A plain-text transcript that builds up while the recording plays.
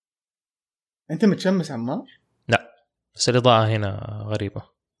انت متشمس عمار؟ لا بس الإضاءة هنا غريبة.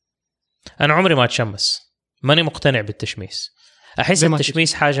 أنا عمري ما أتشمس، ماني مقتنع بالتشميس. أحس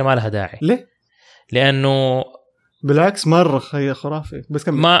التشميس حاجة ما لها داعي. ليه؟ لأنه بالعكس مرة خرافي. بس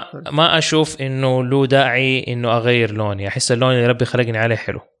ما أشوف إنه له داعي إنه أغير لوني. أحس اللون اللي ربي خلقني عليه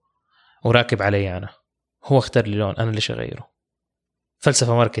حلو وراكب علي أنا، هو اختار لي لون، أنا ليش أغيره؟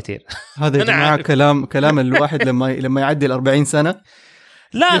 فلسفة مرة كتير. هذا يا جماعة كلام الواحد لما يعدي 40 سنة.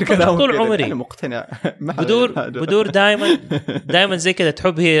 لا طول عمري أنا مقتنع. بدور دائما زي كده،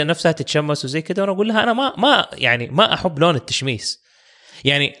 تحب هي نفسها تتشمس وزي كده، وانا اقول لها انا ما احب لون التشميس.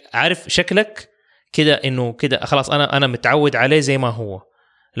 يعني عارف شكلك كده انه كده خلاص انا متعود عليه زي ما هو،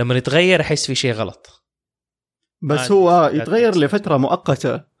 لما يتغير احس في شيء غلط. بس هو يتغير لفترة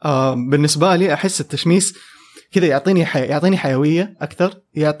مؤقتة. بالنسبة لي احس التشميس كده يعطيني حيوية اكثر،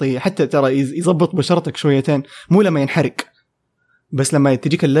 يعطي حتى ترى يضبط بشرتك شويتين، مو لما ينحرق، بس لما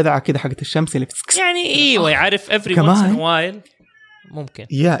تجيك اللذعة كده حقت الشمس اللي يعني ايوه يعرف every once in a while ممكن.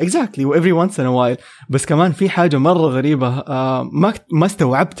 exactly every once in a while. بس كمان في حاجة مرة غريبة ما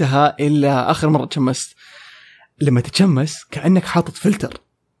استوعبتها إلا آخر مرة تشمست. لما تتشمس كأنك حاطط فلتر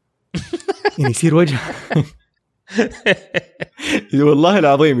يعني يصير وجه والله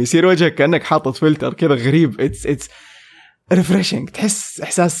العظيم يصير وجهك كأنك حاطط فلتر كذا غريب. it's refreshing، تحس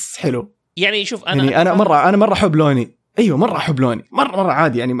إحساس حلو. يعني شوف أنا مرة أحب لوني. ايوه مرة احب لوني مرة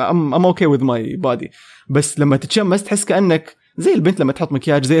عادي يعني I'm okay with my body. بس لما تتشمس تحس كأنك زي البنت لما تحط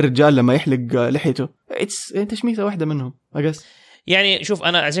مكياج، زي الرجال لما يحلق لحيته. تشميسة واحدة منهم أقص. يعني شوف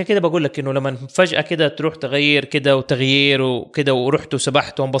أنا عشان كده بقول لك إنه لما فجأة كده تروح تغير كده وتغيير وكده ورحت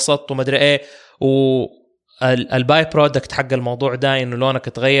وسبحت وانبسطت ومدري إيه، والباي برودكت حق الموضوع ده إنه لونك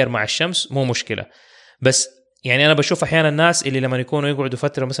تغير مع الشمس مو مشكلة. بس يعني أنا بشوف أحيانا الناس اللي لما يكونوا يقعدوا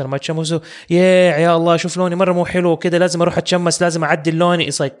فترة مثلا ما يتشمسوا، يا الله شوف لوني مرة مو حلو كده، لازم أروح أتشمس، لازم أعدل لوني.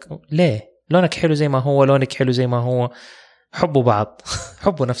 ليه؟ لونك حلو زي ما هو، لونك حلو زي ما هو. حبوا بعض،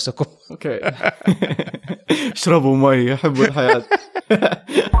 حبوا نفسكم. اوكي اشربوا مي، حبوا الحياة.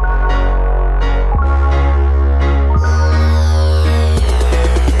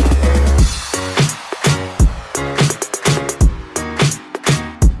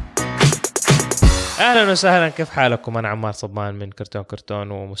 اهلا وسهلا، كيف حالكم؟ انا عمار صبان من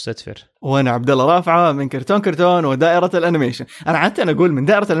كرتون ومستتفر. وانا عبد الله رافعه من كرتون ودائره الانيميشن. انا عادة اقول من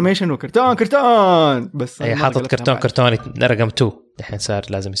دائره الانيميشن وكرتون بس هي حاطط كرتون رقم 2 الحين صار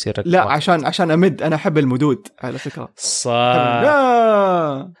لازم يصير رقم لا 1. عشان امد. انا احب المدود على فكره.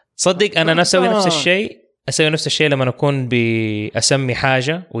 صدق انا اسوي نفس الشيء لما اكون باسمي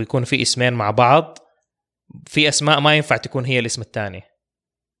حاجه ويكون في اسمين مع بعض، في اسماء ما ينفع تكون هي الاسم الثاني.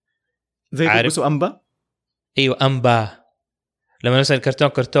 زي بس أنبا. ايوه أنبا. لما نسأل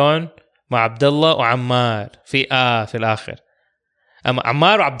كرتون مع عبد الله وعمار في الاخر، اما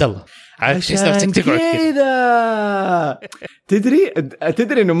عمار وعبد الله، عارف كذا.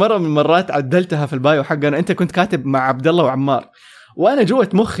 تدري انه مره من المرات عدلتها في البايو حقنا، انت كنت كاتب مع عبد الله وعمار، وانا جوه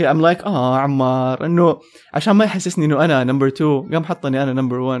مخي ام لايك عمار، انه عشان ما يحسسني انه انا نمبر 2 قام حطني انا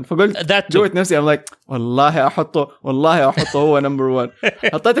نمبر 1. فقلت جوه نفسي ام لايك والله احطه هو نمبر 1.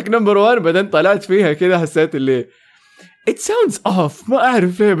 حطيتك نمبر 1 بعدين طلعت فيها كذا، حسيت اللي it sounds off، ما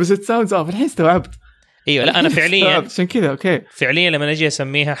اعرف ليه بس it sounds off. الحين استوعبت. ايوه لا انا فعليا عشان كذا اوكي فعليا لما اجي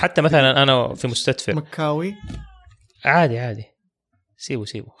اسميها حتى مثلا انا في مستتفر مكاوي عادي سيبه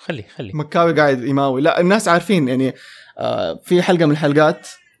خلي مكاوي قاعد يماوي. لا الناس عارفين يعني. في حلقة من الحلقات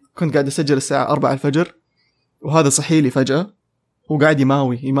كنت قاعد أسجل الساعة 4 الفجر، وهذا صحي لي فجأة وقاعد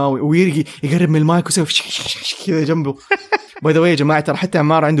يماوي ويرقي يقرب من المايك ويسوي كذا جنبه. باي ذا واي يا جماعة ترى حتى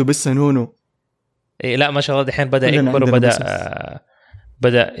عمار عنده بس نونو. إيه لا ما شاء الله دحين بدأ يكبر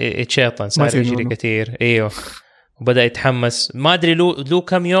وبدأ يتشيطن، صار يجري كثير. ايوه وبدأ يتحمس. ما أدري له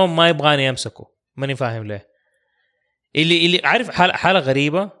كم يوم ما يبغاني أمسكه، ماني فاهم ليه. اللي عارف حالة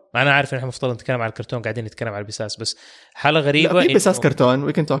غريبة. أنا عارف إن إحنا مفترض نتكلم على الكرتون، قاعدين نتكلم على البساس، بس حالة غريبة. في بساس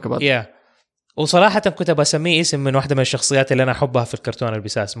كرتون we can talk about. وصراحة كنت بسميه اسم من واحدة من الشخصيات اللي أنا أحبها في الكرتون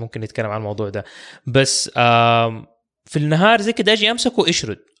البساس، ممكن نتكلم عن الموضوع ده. بس في النهار زي كده أجي أمسكه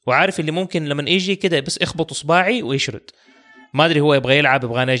إشرد، وعارف اللي ممكن لما يجي كده بس اخبط إصبعي ويشرد. ما أدري هو يبغى يلعب،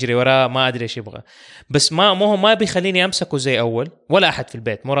 يبغى أجري وراه، ما أدري إيش يبغى. بس ما بيخليني أمسكه زي أول، ولا أحد في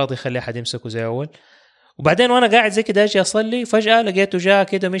البيت مو راضي يخلي أحد يمسكه زي أول. وبعدين وانا قاعد زي كده اجي اصلي، فجاه لقيته جاء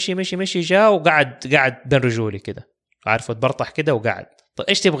كده مشي جاء وقعد بين رجولي كده، عارف اتبرطح كده وقعد. طيب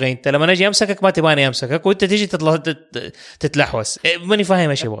ايش تبغى انت؟ لما اجي امسكك ما تبغاني امسكك، وانت تيجي تتلحوس. ماني فاهم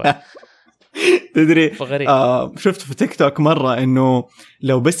ايش يبغى. تدري شفت في تيك توك مره انه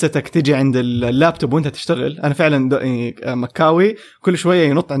لو بستك تجي عند اللابتوب وانت تشتغل، انا فعلا مكاوي كل شويه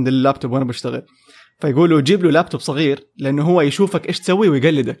ينط عند اللابتوب وانا بشتغل، فيقولوا جيب له لابتوب صغير لانه هو يشوفك ايش تسوي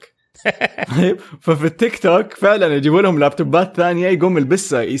ويقلدك. ففي التيك توك فعلا يجيبوا لهم لابتوبات ثانيه، يقوم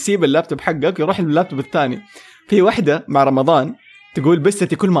يلبسها يسيب اللابتوب حقك يروح اللابتوب الثاني. في واحده مع رمضان تقول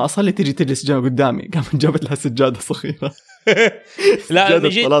بستي كل ما اصلي تيجي تجلس جنب قدامي، قامت جابت لها سجاده صغيره. لا سجاده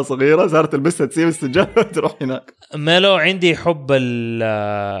صلاه صغيره، صارت تلبسها تسيب السجاده وتروح هناك. مالو عندي حب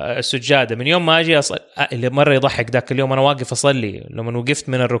السجاده من يوم ما اجي اللي مره يضحك ذاك اليوم انا واقف اصلي، لما وقفت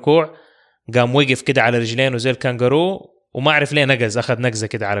من الركوع قام وقف كده على رجلين وزي الكانجارو وما اعرف ليه نقز، اخذ نقزه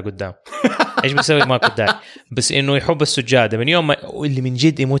كده على قدام. ايش بيسوي ما كنت داري، بس انه يحب السجاده من يوم ما اللي من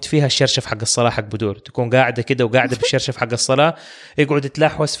جد يموت فيها الشرشف حق الصلاه حق بدور، تكون قاعده كده وقاعده بالشرشف حق الصلاه، يقعد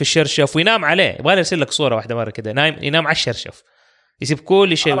يتلحوس في الشرشف وينام عليه. يبغى ارسل لك صوره واحده مره كده نايم ينام على الشرشف، يسيب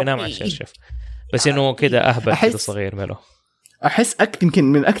كل شيء وينام على الشرشف. بس انه كده اهبل كده صغير ماله. احس يمكن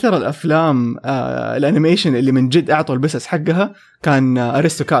من اكثر الافلام الانيميشن اللي من جد اعطوا البسس حقها كان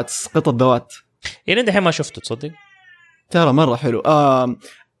ارستوكاتس، قطط ذوات. يعني الحين ما شفته تصدق؟ ترى مره حلو.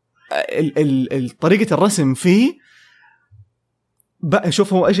 طريقه الرسم فيه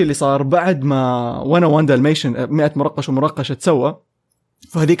شوف هو ايش اللي صار بعد ما وان دالميشن 100 مرقش ومرقش تسوى.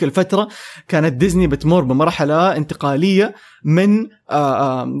 فهذيك الفترة كانت ديزني بتمر بمرحلة انتقالية من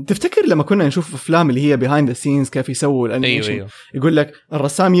تفتكر لما كنا نشوف أفلام اللي هي behind the scenes كيف يسووا الانيميشن. أيوة. يقول لك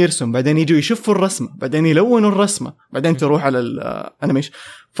الرسام يرسم، بعدين يجوا يشوفوا الرسمة، بعدين يلونوا الرسمة، بعدين تروح على الانيميشن.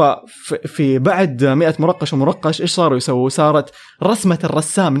 ففي بعد 100 مرقش ومرقش إيش صاروا يسووا؟ صارت رسمة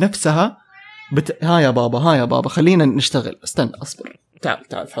الرسام نفسها ها يا بابا خلينا نشتغل، استنى أصبر،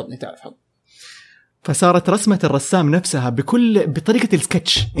 تعال في حضني. فصارت رسمة الرسام نفسها بطريقة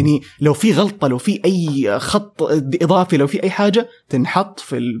السكتش، يعني لو في غلطة، لو في أي خط إضافي، لو في أي حاجة تنحط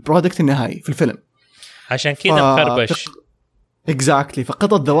في البرودكت النهائي في الفيلم. عشان كده مخربش. exactly.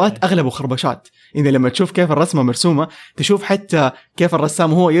 فقطط ذوات أغلبه خربشات. إذا لما تشوف كيف الرسمة مرسومة تشوف حتى كيف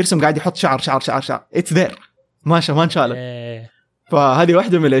الرسام هو يرسم قاعد يحط شعر it's there ما انشالت. فهذه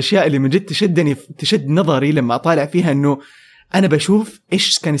واحدة من الأشياء اللي من جد تشد نظري لما أطالع فيها، إنه أنا بشوف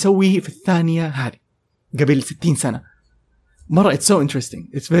إيش كان يسوي في الثانية هذه قبل 60 سنة. مرة it's so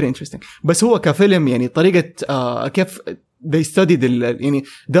interesting, it's very interesting. بس هو كفيلم يعني طريقة كيف they studied يعني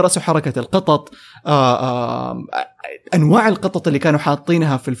درسوا حركة القطط، أنواع القطط اللي كانوا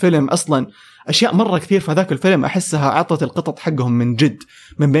حاطينها في الفيلم. أصلا أشياء مرة كثير في ذاك الفيلم أحسها أعطت القطط حقهم من جد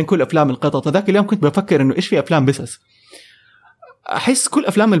من بين كل أفلام القطط. ذاك اليوم كنت بفكر إنه إيش في أفلام بسس، أحس كل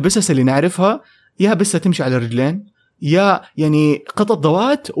أفلام البسس اللي نعرفها يا بسة تمشي على رجلين، يا يعني قطط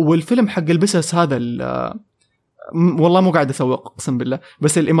ذوات. والفيلم حق البسس هذا والله مو قاعد أسوق قسم بالله،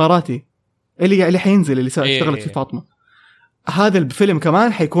 بس الإماراتي اللي حينزل اللي اشتغلت في فاطمة، هذا الفيلم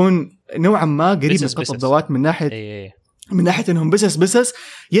كمان حيكون نوعا ما قريب من قطط ذوات من ناحية إنهم بسس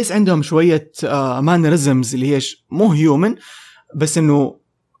يس عندهم شوية مانرزمز اللي هي مو هيومن، بس إنه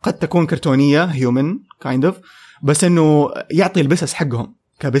قد تكون كرتونية هيومن kind of، بس إنه يعطي البسس حقهم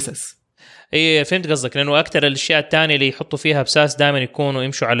كبسس. ايه فهمت قصدك، لانه اكثر الاشياء الثانيه اللي يحطوا فيها بساس دائما يكونوا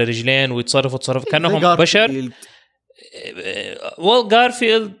يمشوا على رجلين ويتصرفوا كانهم بشر.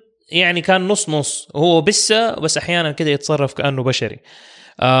 والغارفيلد يعني كان نص هو بس احيانا كده يتصرف كانه بشري.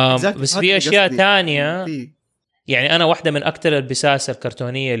 بس في اشياء ثانيه يعني انا واحده من اكثر البساس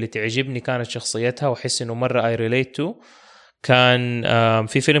الكرتونيه اللي تعجبني كانت شخصيتها وحس انه مره اي ريليت تو. كان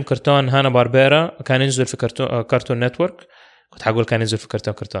في فيلم كرتون هانا باربيرا كان ينزل في كارتون نتورك. كنت حقول كان ينزل في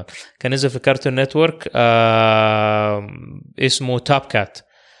كرتون كان ينزل في كارتون نتورك اسمه توب كات.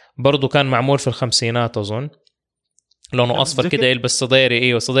 برضو كان معمول في الخمسينات أظن، لونه أصفر كده، يلبس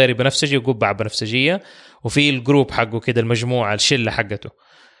صديري صديري بنفسجي وقبعة بنفسجية، وفي الجروب حقه كده المجموعة الشلة حقته.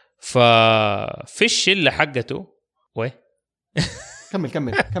 ففي الشلة حقته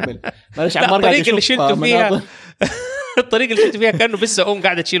كمل معلش الطريقة اللي شلته فيها الطريقة اللي شلته فيها كأنه بس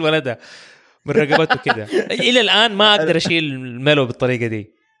قاعدة تشيل ولدها من رقبته كده. إلى الآن ما أقدر أشيل الملو بالطريقة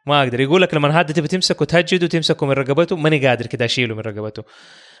دي، ما أقدر. يقول لك لما هذا تبي تمسكه وتهجده وتمسكه من رقبته، ماني قادر كده أشيله من رقبته.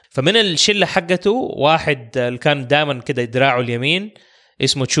 فمن الشلة حقته واحد اللي كان دائما كده دراعه اليمين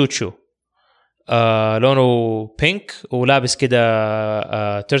اسمه تشوتشو، لونه بينك ولابس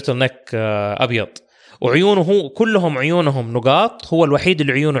كده تيرتل نيك أبيض، وعيونه هو كلهم عيونهم نقاط، هو الوحيد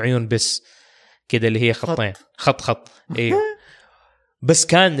اللي عيونه عيون بس كده اللي هي خطين خط ايوه. بس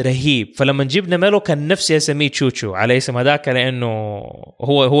كان رهيب. فلما جبنا ميلو كان نفسي اسميه تشوتشو على اسم هذاك، لانه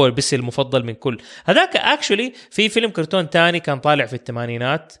هو بس المفضل من كل هذاك. اكشولي في فيلم كرتون تاني كان طالع في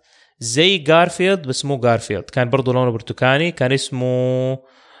الثمانينات زي جارفيلد بس مو جارفيلد، كان برضو لونه برتقاني، كان اسمه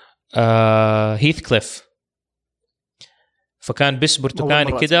هيث كليف. فكان بس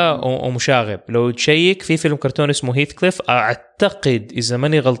برتقاني كده ومشاغب. لو تشيك في فيلم كرتون اسمه هيث كليف، اعتقد اذا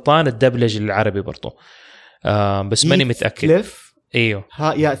ماني غلطان الدبلج العربي برضو، بس ماني متاكد. كليف ايوه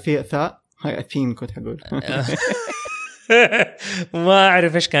ها يا ثاء هاي اثين كنت حقول ما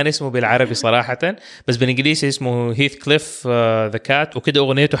أعرف إيش كان اسمه بالعربي صراحة، بس بالإنجليزي اسمه هيث كليف ذا كات، وكده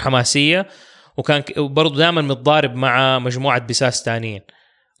أغنيته حماسية، وكان برضو دائما متضارب مع مجموعة بساس تانيين،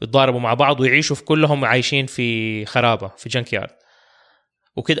 يتضاربوا مع بعض ويعيشوا في كلهم عايشين في خرابة في جنك يارد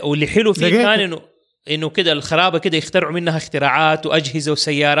وكده. واللي حلو فيه كان إنه كده الخرابة كده يخترعوا منها اختراعات وأجهزة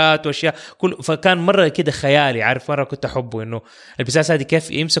وسيارات وأشياء فكان مرة كده خيالي. عارف مرة كنت أحبه إنه البساس هذه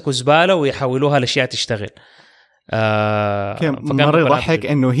كيف يمسكوا زبالة ويحولوها لأشياء تشتغل. مرة يضحك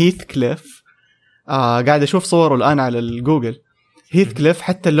إنه هيث كليف قاعد أشوف صوره الآن على الجوجل. هيث كليف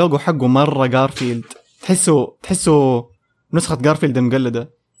حتى اللوجو حقه مرة جارفيلد، تحسه نسخة جارفيلد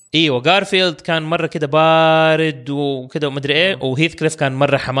مقلدة. ايوه جارفيلد كان مره كده بارد وكده ومدري ايه، وهيث كليف كان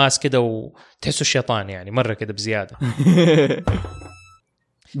مره حماس كده وتحسه الشيطان يعني مره كده بزياده.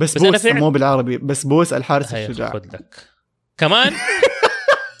 بسبوس مو بالعربي، بسبوس الحارس الشجاع. خد لك كمان.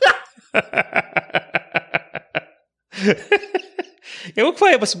 يا مو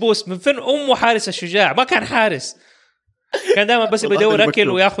كفايه بسبوس، من فين امه حارس الشجاع؟ ما كان حارس، كان دائما بس بيدور اكل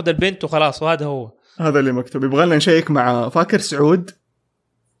وياخذ البنت وخلاص، وهذا هو هذا اللي مكتوب. يبغى لنا نشيك مع فاكر سعود.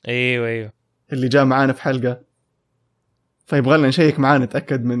 ايوه اللي جاء معانا في حلقة، فيبغى لنا نشيك معانا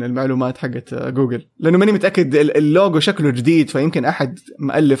نتأكد من المعلومات حقت جوجل، لأنه ماني متأكد اللوجو شكله جديد، فيمكن أحد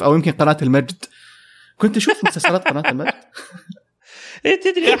مؤلف أو يمكن قناة المجد. كنت أشوف مسلسلات قناة المجد.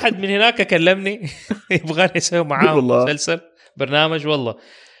 تدري أحد من هناك كلمني يبغى يسوي معاه مسلسل برنامج والله،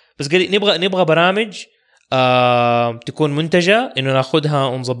 بس قال لي نبغى برامج تكون منتجة إنه ناخدها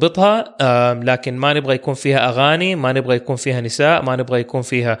ونضبطها، لكن ما نبغى يكون فيها أغاني، ما نبغى يكون فيها نساء، ما نبغى يكون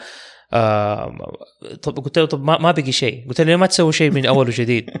فيها طب قلت له طب ما بقي شيء. قلت له ما تسوي شيء من أول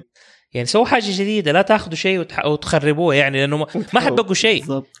وجديد، يعني سووا حاجة جديدة، لا تأخذوا شيء وتخربوه يعني، لأنه ما حد بقوا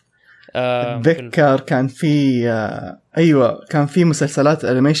شيء. ذكر كان في أيوة كان في مسلسلات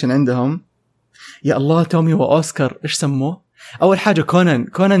الانيميشن عندهم، يا الله تومي وأوسكار إيش سموه؟ أول حاجة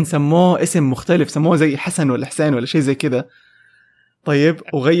كونان سموه اسم مختلف، سموه زي حسن ولا حسين ولا شيء زي كذا. طيب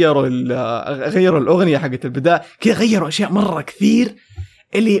وغيروا الأغنية حقت البداية كذا، غيروا أشياء مرة كثير،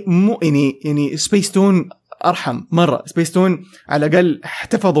 اللي مو يعني سبيستون أرحم مرة. سبيستون على الأقل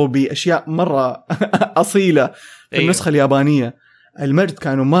احتفظوا بأشياء مرة أصيلة في النسخة اليابانية. المجد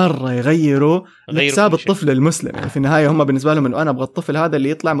كانوا مرة يغيروا لحساب الطفل المسلم، يعني في النهاية هم بالنسبة لهم إنه أنا أبغى الطفل هذا اللي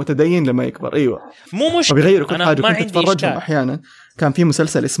يطلع متدين لما يكبر. أيوة مو مش فبيغيروا كل حاجة. كنت أتفرجهم أحيانا. كان في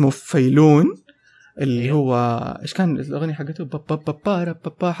مسلسل اسمه فيلون اللي أيوة. هو إيش كان الأغنية حقته؟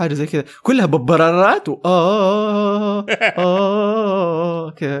 بابا حاجة زي كذا، كلها ببرارات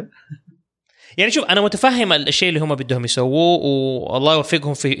كذا. يعني شوف أنا متفهم الشيء اللي هم بدهم يسووه، والله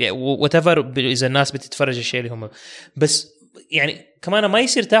يوفقهم في وتفر إذا الناس بتتفرج الشيء اللي هم، بس يعني كمان ما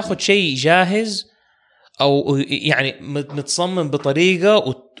يصير تاخد شيء جاهز أو يعني متصمم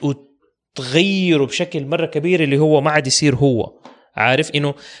بطريقة وتغيره بشكل مرة كبير اللي هو ما عاد يصير هو. عارف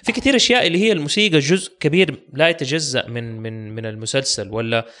إنه في كتير أشياء اللي هي الموسيقى جزء كبير لا يتجزأ من المسلسل،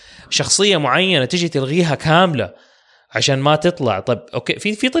 ولا شخصية معينة تيجي تلغيها كاملة عشان ما تطلع. طب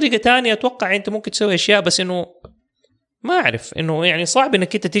أوكي في طريقة تانية أتوقع أنت ممكن تسوي أشياء، بس إنه ما أعرف إنه يعني صعب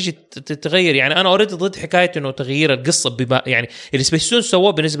إنك أنت تيجي تتغير. يعني أنا أريد ضد حكاية إنه تغيير القصة يعني اللي سبيستون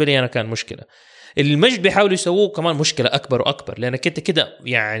سووه بالنسبة لي أنا كان مشكلة، المجد بيحاولوا يسووه كمان مشكلة أكبر وأكبر، لأنك أنت كده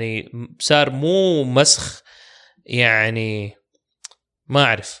يعني صار مو مسخ يعني ما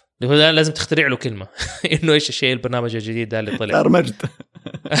أعرف لازم تخترع له كلمة إنه إيش الشيء البرنامج الجديد ده اللي طلع مجد.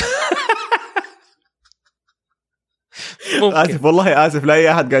 آسف والله آسف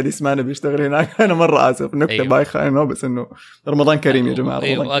لأي أحد قاعد يسمعنا بيشتغل هناك، أنا مرة آسف. نكتة أيوه. بايخة إنه بس إنه رمضان كريم يا جماعة.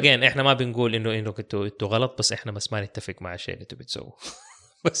 أيوه أجين إحنا ما بنقول إنه كنتوا غلط، بس إحنا بس ما نتفق مع الشيء اللي تبي تسووه.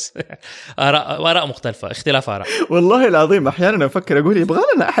 بس آراء مختلفة، اختلاف آراء. والله العظيم أحيانا أفكر أقول يبغى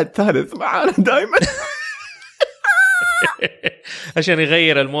لنا أحد ثالث معانا دائما عشان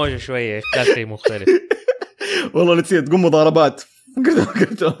يغير الموجة شوية، يختار شيء مختلف. والله نسيت تقوم مضاربات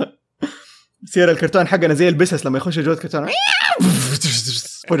سير الكرتون حقنا زي البسس لما يخش جوة كرتون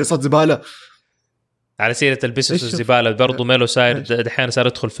فجأة صوت زبالة. على سيرة البسس والزبالة برضو ميلو دحين صار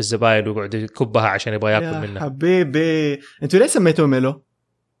يدخل في الزبايل ويقعد يكبها عشان يبغى ياكل منها. حبيبي انتوا ليه سميتوه ميلو؟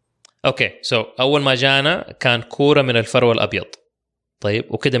 اوكي اول ما جانا كان كورة من الفرو الابيض، طيب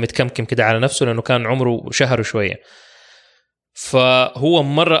وكده متكمكم كده على نفسه لانه كان عمره شهر شوية، فهو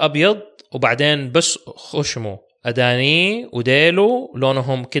مرة ابيض، وبعدين بس خشمه أدانيه وديله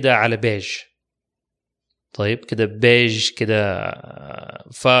لونهم كده على بيج، طيب كده بيج كده،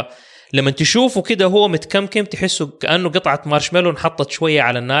 فلما تشوفه كده هو متكمكم تحسه كأنه قطعة مارشميلو انحطت شوية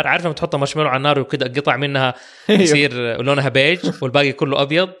على النار. عارف لما تحط مارشميلو على النار وكده قطع منها يصير لونها بيج والباقي كله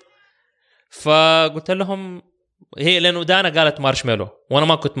أبيض. فقلت لهم هي لأنه دانا قالت مارشميلو وأنا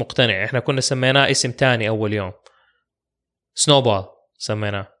ما كنت مقتنع، إحنا كنا سميناه اسم تاني أول يوم، سنوبول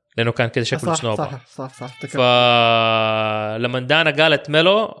سميناه لانه كان كده شكله سنوبول. صح فلما دانا قالت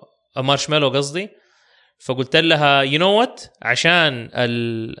ميلو مارشميلو قصدي، فقلت لها يو نو وات، عشان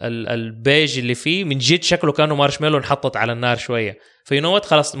البيج اللي فيه من جد شكله كانه مارشميلو انحطت على النار شويه، فيو نو وات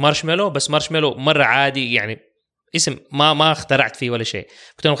خلاص مارشميلو، بس مارشميلو مره عادي يعني اسم ما اخترعت فيه ولا شيء.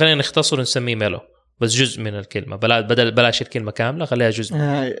 قلت لهم خلينا نختصر ونسميه ميلو، بس جزء من الكلمه بلاش الكلمه كامله، خليها جزء.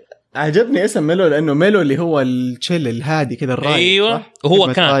 عجبني اسم ميلو لانه ميلو اللي هو التشيل الهادي كده الرايق. ايوه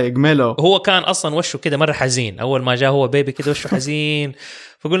هو كان اصلا وشه كده مره حزين اول ما جاء، هو بيبي كده وشه حزين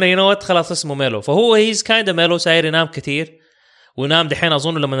فقلنا يو نو وات خلاص اسمه ميلو. فهو هيز كايند ميلو، ساير ينام كتير ونام دحين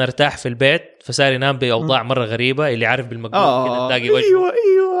اظن لما نرتاح في البيت، فصار ينام باوضاع مره غريبه. اللي عارف بالمقلوب كده تلاقي وجهه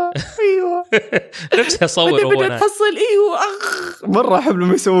ايوه نفسي اصور هو انا تحصل مره احب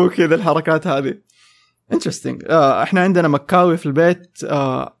لما يسووا كذا الحركات هذه. انترستينج. احنا عندنا مكاوي في البيت.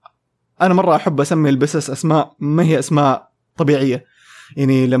 انا مره احب اسمي البسس اسماء ما هي اسماء طبيعيه.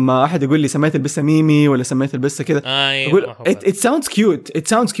 يعني لما احد يقول لي سميت البسه ميمي ولا سميت البسه كذا اقول it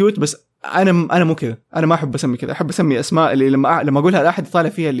sounds cute بس انا مو كذا. انا ما احب اسمي كذا، احب اسمي اسماء اللي لما اقولها لاحد يطالع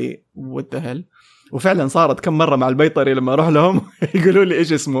فيها اللي what the hell. وفعلا صارت كم مره مع البيطري لما اروح لهم يقولوا لي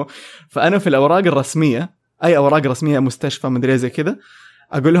ايش اسمه. فانا في الاوراق الرسميه، اي اوراق رسميه مستشفى مدري زي كذا،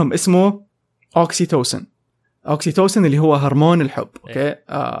 اقول لهم اسمه اوكسيتوسن اللي هو هرمون الحب. اوكي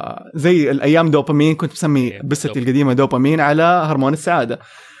زي الايام دوبامين، كنت مسمي بستي القديمه دوبامين على هرمون السعاده،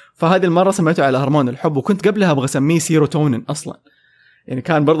 فهذه المره سميته على هرمون الحب. وكنت قبلها ابغى اسميه سيروتونين اصلا، يعني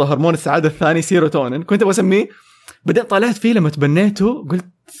كان برضه هرمون السعاده الثاني سيروتونين، كنت ابغى اسميه. بعدين طلعت فيه لما تبنيته قلت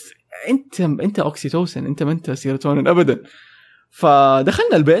انت اوكسيتوسن، انت ما انت سيروتونين ابدا.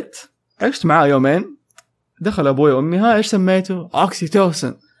 فدخلنا البيت، عشت معاه يومين، دخل ابوي وامي، ها ايش سميته؟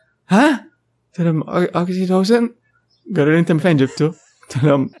 اوكسيتوسن. ها تلم اوكسيتوسن؟ قالوا لي انت من فين جبته؟ قلت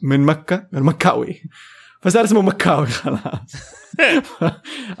لهم من مكه، المكاوي. فصار اسمه مكاوي خلاص.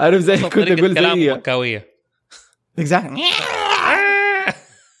 عارف زي كنت اقول زي مكاويه اكزاكتلي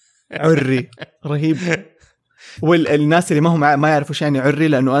عري رهيب. والناس اللي ما يعرفوا ايش يعني عري،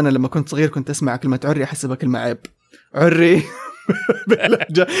 لانه انا لما كنت صغير كنت اسمع كلمه عري احسبها كلمه عيب. عري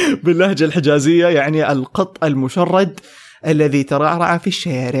باللهجه الحجازيه يعني القط المشرد الذي ترعرع في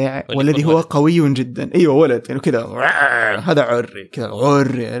الشارع والذي هو قوي جدا. ايوه ولد يعني كذا، هذا عري كذا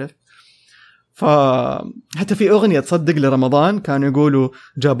عري، عرفت؟ فحتى في اغنيه تصدق لرمضان كانوا يقولوا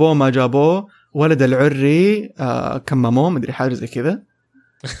جابوه ما جابوه ولد العري كمموه مدري حاجه زي كذا.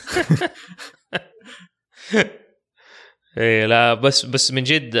 ايه لا بس من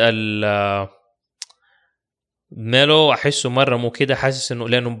جد ميلو احسه مره مو كده، حاسس انه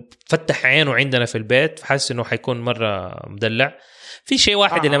لانه فتح عينه عندنا في البيت، فحاسس انه حيكون مره مدلع. في شيء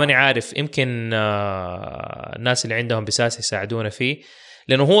واحد اللي ماني عارف، يمكن الناس اللي عندهم بساس يساعدونا فيه،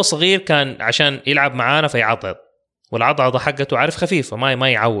 لانه هو صغير كان عشان يلعب معانا فيعضض، والعضعضه حقته عارف خفيفه ما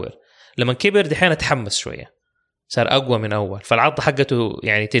يعور. لما كبر دحين تحمس شويه، صار اقوى من اول، فالعضه حقته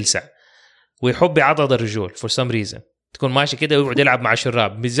يعني تلسع، ويحب يعضض الرجول for some reason. تكون ماشي كده ويقعد يلعب مع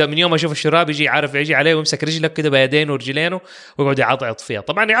الشراب، من يوم ما يشوف الشراب يجي عارف يجي عليه ويمسك رجلك كده بيدينه ورجلينه ويقعد يعضعض فيها.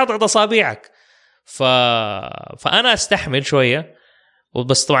 طبعا يعضعض اصابعك، فانا استحمل شويه،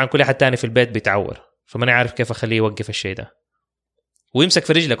 وبس طبعا كل احد تاني في البيت بيتعور، فما عارف كيف اخليه يوقف الشيء ده. ويمسك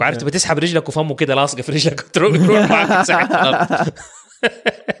في رجلك، وعارف تبي تسحب رجلك وفمه كده لاصقه في رجلك وتروح معك تسحب الارض.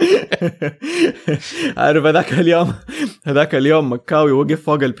 عارف هذاك اليوم مكاوي وقف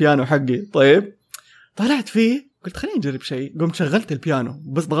فوق البيانو حقي. طيب طلعت فيه قلت خليني نجرب شيء، قمت شغلت البيانو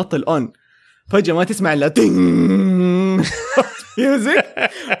بس ضغطت الأون، فجأة ما تسمع إلا تينج ميوزك.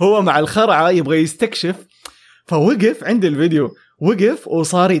 هو مع الخرعة يبغى يستكشف، فوقف عند الفيديو، وقف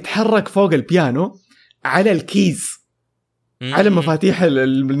وصار يتحرك فوق البيانو على الكيز، على مفاتيح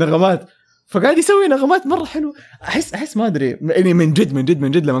النغمات، فقاعد يسوي نغمات مرة حلوة. أحس ما أدري يعني من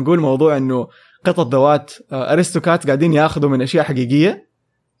جد لما نقول موضوع إنه قطط ذوات أرستوكات قاعدين يأخذوا من أشياء حقيقية.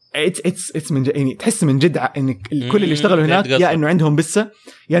 it's من يعني تحس من جد إن كل اللي اشتغلوا هناك يا إنه عندهم بسة،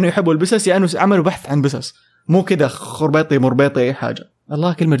 يا إنه يحبوا البسس، يا إنه عملوا بحث عن بسس، مو كده خربيطي مربيطي أي حاجة.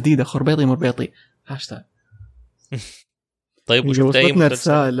 الله كلمة جديدة، خربيطي مربيطي هاشتاج. طيب وشفت أي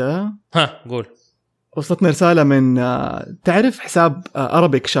رسالة؟ ها قول. وصلتنا رسالة من تعرف حساب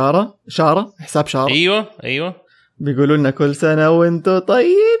أرابيك شارة حساب شارة. أيوة بيقولوا لنا كل سنة وانتو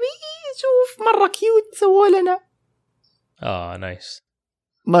طيبين، شوف مرة كيوت سووا لنا. نايس،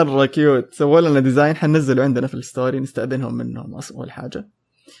 مرة كيوت سووا لنا ديزاين، حننزله عندنا في الستوري نستأذنهم منهم أول حاجة.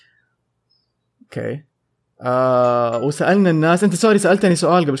 اوكي وسألنا الناس. انت سألتني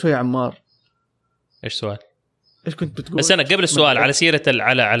سؤال قبل شوية عمار. ايش سؤال؟ ايش كنت بتقول؟ بس انا قبل السؤال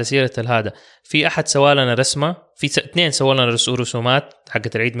على سيرة هذا، في احد سوى لنا رسمة، في 2 سووا لنا رسومات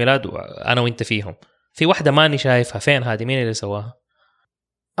حقت العيد ميلاد وانا وانت فيهم، في واحدة ماني شايفها فين هذه، مين اللي سواها؟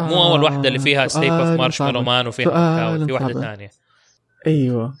 مو أول واحدة اللي فيها سليب اوف مارشميلو مان وفيها في واحدة ثانية.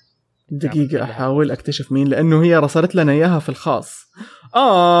 أيوة دقيقة أحاول أكتشف مين، لأنه هي رسلت لنا إياها في الخاص.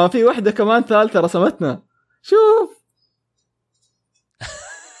 في واحدة كمان ثالثة رسمتنا، شوف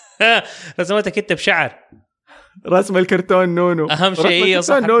رسمتك انت بشعر، رسم الكرتون نونو. اهم شيء هي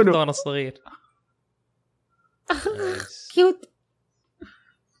صح الكرتون الصغير كيوت.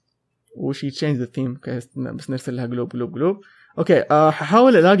 وشي تشينج ذا ثيم بس نرسل لها قلوب. اوكي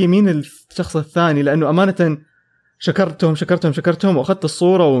هحاول الاقي مين الشخص الثاني، لانه امانة شكرتهم واخذت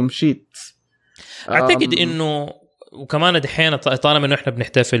الصورة ومشيت. اعتقد انه وكمان دحين طالما انه احنا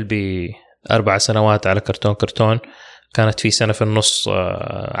بنحتفل ب4 سنوات على كرتون، كانت في سنة في النص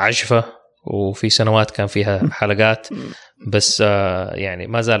عجفة، وفي سنوات كان فيها حلقات، بس يعني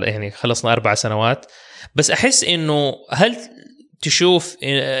ما زال يعني خلصنا 4 سنوات. بس أحس إنه هل تشوف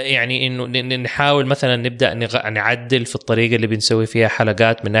يعني إنه نحاول مثلا نبدأ نعدل في الطريقة اللي بنسوي فيها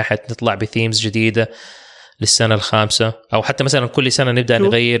حلقات، من ناحية نطلع بثيمز جديدة للسنة الخامسة، أو حتى مثلا كل سنة نبدأ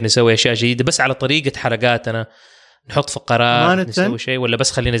نغير نسوي أشياء جديدة بس على طريقة حلقاتنا، نحط فقرات نسوي شيء، ولا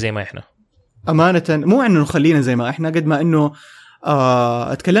بس خلينا زي ما إحنا؟ أمانة مو إنه نخلينا زي ما إحنا، قد ما إنه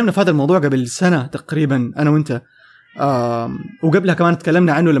اتكلمنا في هذا الموضوع قبل سنة تقريبا أنا وإنت، وقبلها كمان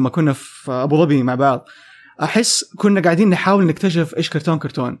اتكلمنا عنه لما كنا في أبو ظبي مع بعض. أحس كنا قاعدين نحاول نكتشف إيش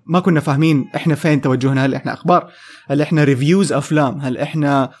كرتون، ما كنا فاهمين إحنا فين توجهنا. هل إحنا أخبار؟ هل إحنا ريفيوز أفلام؟ هل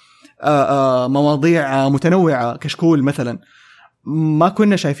إحنا مواضيع متنوعة كشكول مثلا؟ ما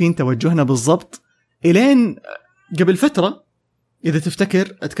كنا شايفين توجهنا بالضبط إلين قبل فترة. إذا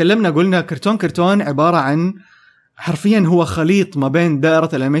تفتكر اتكلمنا قلنا كرتون عبارة عن حرفيا هو خليط ما بين دائرة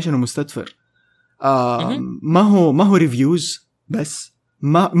الانيميشن ومستتفر. ما هو ريفيوز بس،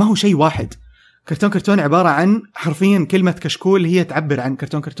 ما هو شيء واحد. كرتون عبارة عن حرفيا كلمة كشكول هي تعبر عن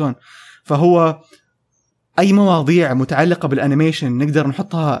كرتون. فهو أي مواضيع متعلقة بالانيميشن نقدر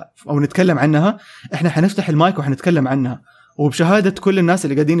نحطها أو نتكلم عنها، إحنا حنفتح المايك وحنتكلم عنها، وبشهادة كل الناس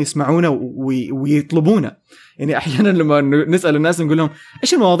اللي قاعدين يسمعونا ويطلبونا. يعني أحيانا لما نسأل الناس نقول لهم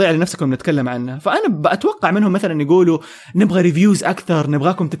إيش المواضيع اللي نفسكم نتكلم عنها، فأنا بأتوقع منهم مثلا يقولوا نبغى ريفيوز أكثر،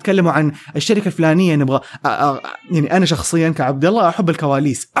 نبغاكم تتكلموا عن الشركة الفلانية، نبغى يعني أنا شخصيا كعبد الله أحب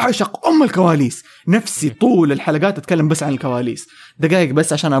الكواليس، أعشق الكواليس، نفسي طول الحلقات أتكلم بس عن الكواليس. دقائق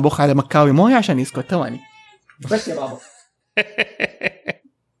بس عشان أبخ على مكاوي موية عشان يسكت ثواني بس يا بابا.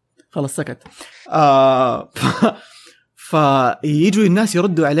 خلص سكت. فييجوا الناس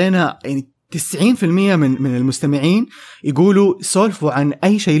يردوا علينا، يعني 90% من المستمعين يقولوا سولفوا عن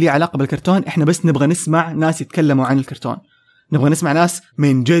أي شيء ليه علاقة بالكرتون، إحنا بس نبغى نسمع ناس يتكلموا عن الكرتون، نبغى نسمع ناس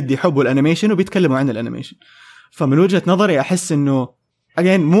من جد يحبوا الانيميشن وبيتكلموا عن الانيميشن. فمن وجهة نظري أحس إنه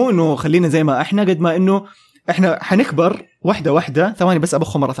مو إنه خلينا زي ما إحنا، قد ما إنه إحنا حنكبر واحدة. ثواني بس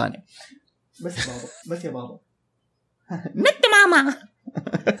أبخه مرة ثانية. بس يا بابا نت ماما.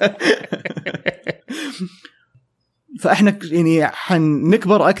 فإحنا يعني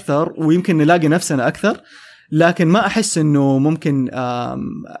حنكبر أكثر ويمكن نلاقي نفسنا أكثر، لكن ما أحس إنه ممكن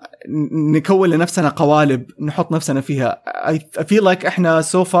نكون لنفسنا قوالب نحط نفسنا فيها. I feel like إحنا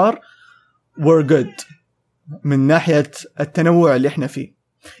so far we're good من ناحية التنوع اللي إحنا فيه.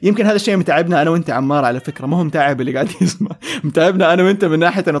 يمكن هذا الشيء متعبنا أنا وإنت عمار، على فكرة ما هو متعب اللي قاعد يسمع، متعبنا أنا وإنت من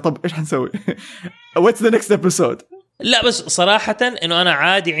ناحية أنا طب إيش حنسوي what's the next episode. لا بس صراحة إنه أنا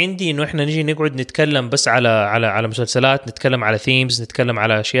عادي عندي إنه إحنا نجي نقعد نتكلم بس على مسلسلات، نتكلم على ثيمز، نتكلم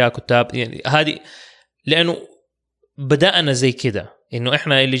على أشياء كتاب، يعني هذه لأنه بدأنا زي كده، إنه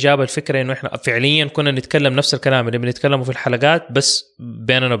إحنا اللي جاب الفكرة إنه إحنا فعليا كنا نتكلم نفس الكلام اللي بنتكلمه في الحلقات بس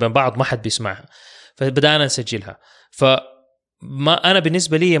بيننا وبين بعض ما حد بيسمعها، فبدأنا نسجلها. ما أنا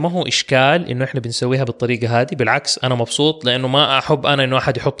بالنسبة لي ما هو إشكال إنه إحنا بنسويها بالطريقة هذه، بالعكس أنا مبسوط، لأنه ما أحب أنا إنه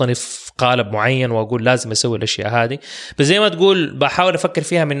أحد يحطني في قالب معين وأقول لازم أسوي الأشياء هذه. بس زي ما تقول بحاول أفكر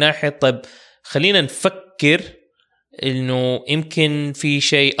فيها من ناحية طيب خلينا نفكر إنه يمكن في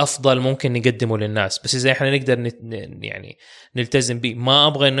شيء أفضل ممكن نقدمه للناس، بس إذا إحنا نقدر يعني نلتزم به. ما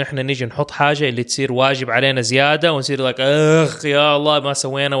أبغى إنه إحنا نيجي نحط حاجة اللي تصير واجب علينا زيادة ونصير لك يا الله ما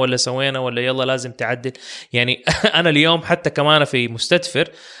سوينا ولا يلا لازم تعدل. يعني أنا اليوم حتى كمان في مستتفر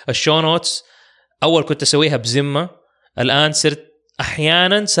الشو نوتس أول كنت أسويها بذمة، الآن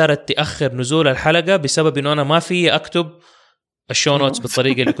أحيانا صارت تأخر نزول الحلقة بسبب إنه أنا ما في أكتب الشو نوتس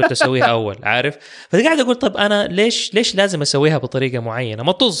بالطريقة اللي كنت أسويها أول، عارف؟ فقاعد أقول طب أنا ليش لازم أسويها بطريقة معينة؟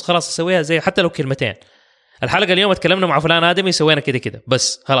 ما طز خلاص أسويها زي حتى لو كلمتين. الحلقة اليوم اتكلمنا مع فلان آدمي سوينا كده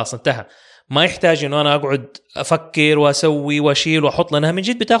بس خلاص انتهى، ما يحتاج إنه أنا أقعد أفكر وأسوي وأشيل وأحط، لأنها من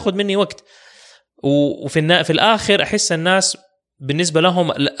جد بتاخد مني وقت. وفي الآخر أحس الناس بالنسبة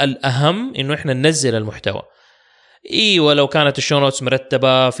لهم الأهم إنه إحنا ننزل المحتوى. ولو كانت الشو نوتس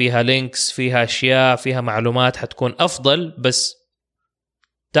مرتبة فيها لينكس فيها أشياء فيها معلومات حتكون أفضل. بس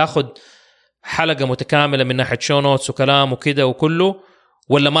تاخد حلقة متكاملة من ناحية شو نوتس وكلام وكده وكله،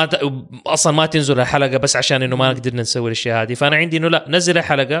 ولا ما أصلا ما تنزل الحلقة بس عشان إنه ما قدرنا نسوي الأشياء هذه. فأنا عندي إنه لا، نزل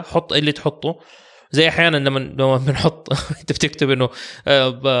الحلقة، حط اللي تحطه. زي أحيانا لما بنحط أنت بتكتب إنه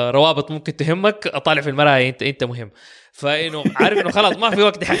روابط ممكن تهمك، أطالع في المراية أنت مهم، فإنه عارف إنه خلاص ما في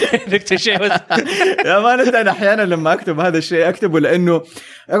وقت نكتب شيء. بس يا ما أنا أحيانا لما أكتب هذا الشيء أكتبه لأنه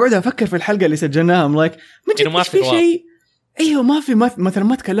أقعد أفكر في الحلقة اللي سجلناها إنه ما في شيء. ايوه ما في مثلا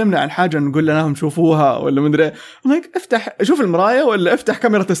ما تكلمنا عن حاجه نقول لهم شوفوها ولا مدري افتح شوف المرايه ولا افتح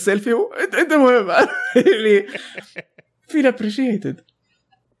كاميرا السيلفي انت مهم اللي feel appreciated.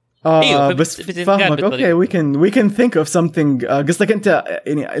 بس فاهمك. اوكي we can think of something. قصدك انت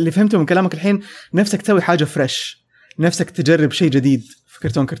يعني اللي فهمته من كلامك الحين نفسك تسوي حاجه فريش، نفسك تجرب شيء جديد في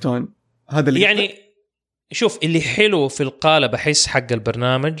كرتون هذا اللي يعني شوف اللي حلو في القالب بحس حق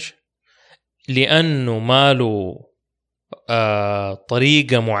البرنامج لانه ماله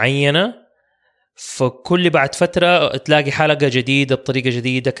طريقة معينة، فكل بعد فترة تلاقي حلقة جديدة بطريقة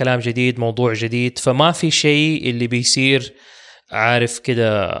جديدة، كلام جديد، موضوع جديد. فما في شيء اللي بيصير عارف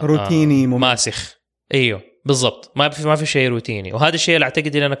كده روتيني ماسخ. ايوه بالضبط، ما في شيء روتيني. وهذا الشيء اللي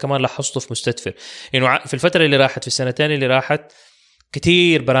اعتقد اللي انا كمان لاحظته في مستتفر، انه في الفترة اللي راحت، في السنتين اللي راحت،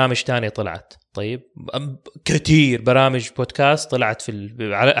 كتير برامج تانية طلعت. طيب كتير برامج بودكاست طلعت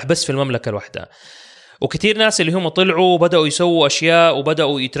بس في المملكة الواحدة، وكتير ناس اللي هم طلعوا وبدأوا يسووا أشياء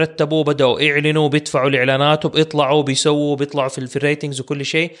وبدأوا يترتبوا وبدأوا يعلنوا وبيدفعوا الإعلانات وبيطلعوا بيسووا في الريتنجز وكل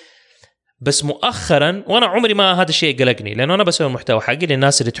شيء. بس مؤخرا، وأنا عمري ما هذا الشيء قلقني، لأنه أنا بسوي المحتوى حقي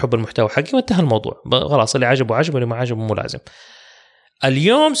للناس اللي تحب المحتوى حقي وانتهى الموضوع. خلاص اللي عجبه عجبه، اللي ما عجبه مو لازم.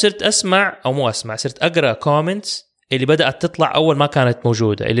 اليوم صرت صرت أقرأ كومنتس اللي بدأت تطلع أول ما كانت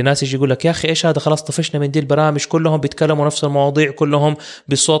موجودة، اللي ناس يجي يقول لك يا أخي إيش هذا، خلاص طفشنا من دي البرامج، كلهم بيتكلموا نفس المواضيع، كلهم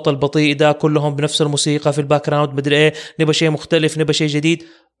بالصوت البطيء ده، كلهم بنفس الموسيقى في الباك جراوند، بدري إيه، نبغى شيء مختلف، نبغى شيء جديد.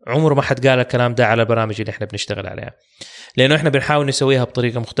 عمره ما حد قال الكلام ده على البرامج اللي إحنا بنشتغل عليها، لأنه إحنا بنحاول نسويها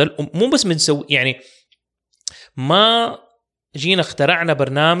بطريقة مختلفة. مو بس بنسوي يعني، ما جينا اخترعنا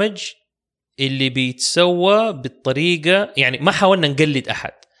برنامج اللي بيتسوى بالطريقة، يعني ما حاولنا نقلد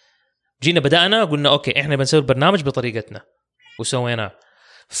أحد. جينا بدأنا قلنا أوكي إحنا بنسوي البرنامج بطريقتنا وسويناه.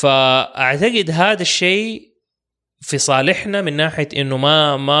 فأعتقد هذا الشيء في صالحنا من ناحية إنه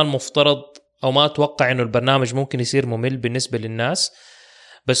ما المفترض أو ما أتوقع إنه البرنامج ممكن يصير ممل بالنسبة للناس.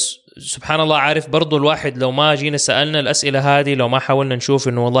 بس سبحان الله، عارف برضو الواحد لو ما جينا سألنا الأسئلة هذه، لو ما حاولنا نشوف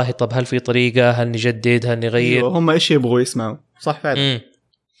إنه والله طب هل في طريقة، هل نجدد، هل نغير، هم إيش يبغوا يسمعوا. صح فعلا.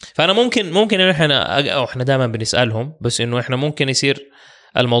 فأنا ممكن إنه إحنا دائما بنسألهم، بس إنه إحنا ممكن يصير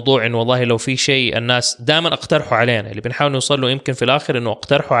الموضوع إنه والله لو في شيء الناس دائما اقترحوا علينا، اللي بنحاول نوصل له يمكن في الآخر إنه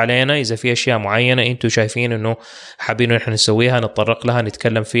اقترحوا علينا إذا في أشياء معينة أنتوا شايفين إنه حابين إحنا نسويها، نتطرق لها،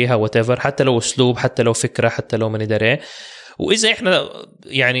 نتكلم فيها whatever، حتى لو أسلوب، حتى لو فكرة، حتى لو ما ندري. وإذا إحنا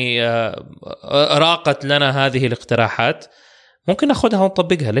يعني راقت لنا هذه الاقتراحات ممكن ناخدها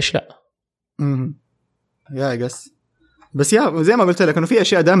ونطبقها، ليش لا؟ يا قس بس يا زي ما قلت لك إنه في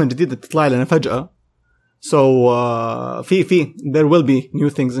أشياء دائما جديدة تطلع لنا فجأة. في there will be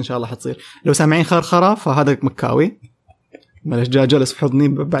new things إن شاء الله حتصير. لو سامعين خرخرة فهذا مكاوي مالش جاء جلس في حضني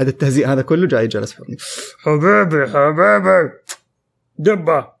بعد التهزيء هذا كله، جاي جلس في حضني. حبيبي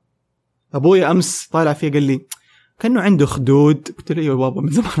دبة. أبوي أمس طالع فيه قال لي كأنه عنده خدود. قلت له ايوه بابا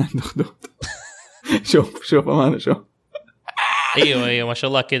من زمان عنده خدود. شوف أمانة شوف. ايوه ما شاء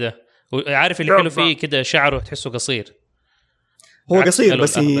الله كده. وعارف اللي حلو فيه كده شعره تحسه قصير. هو قصير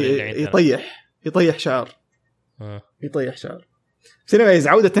بس يطيح شعر. يطيح شعر. سينيويز،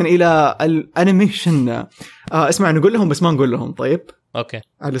 عودة إلى الانيميشن. اسمع نقول لهم بس ما نقول لهم. طيب اوكي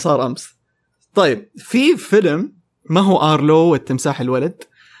اللي صار أمس. طيب في فيلم ما هو آرلو والتمساح الولد،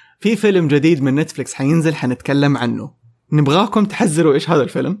 في فيلم جديد من نتفليكس حينزل، حنتكلم عنه. نبغاكم تحذروا إيش هذا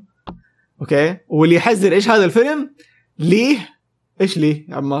الفيلم. أوكي، واللي يحذر إيش هذا الفيلم ليه إيش ليه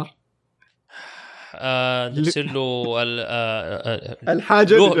يا عمار؟ نرسل له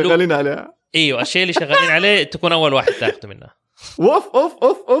الحاجة اللي شغالين عليها. ايوه الشيء اللي شغالين عليه تكون أول واحد تاخده منه. أوف.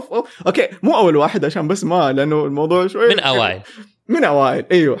 أوكي مو أول واحد عشان بس ما، لأنه الموضوع شوي من أوائل.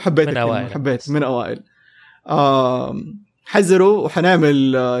 أيوه حبيت من أوائل. حذروا.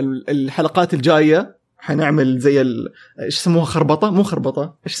 وحنعمل الحلقات الجاية حنعمل زي ايش يسموها، خربطة مو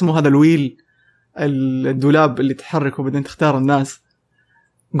خربطة، ايش يسموه هذا الويل، الدولاب اللي تحرك وبعدين تختار الناس.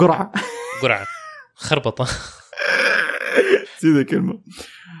 قرعة خربطة زي كلمة.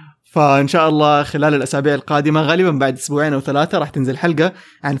 فإن شاء الله خلال الأسابيع القادمة غالبا بعد 2 أو 3 راح تنزل حلقة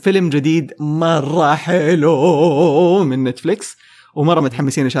عن فيلم جديد مرة حلو من نتفليكس، ومرة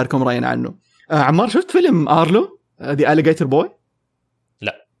متحمسين نشارككم رأينا عنه. عمار شفت فيلم آرلو هذه أليجيتر بوي؟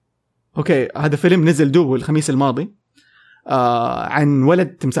 لا. اوكي هذا فيلم نزل دوب الخميس الماضي عن ولد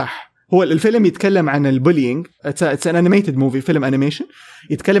تمساح. هو الفيلم يتكلم عن البولينج. اتس ان انيميتد موفي، فيلم انيميشن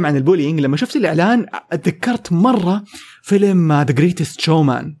يتكلم عن البولينج. لما شفت الاعلان اتذكرت مره فيلم ذا جريتست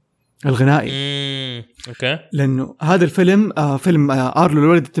شومان الغنائي. اوكي. لانه هذا الفيلم فيلم ارلو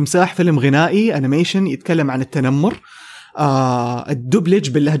الولد التمساح، فيلم غنائي انيميشن يتكلم عن التنمر. الدبلج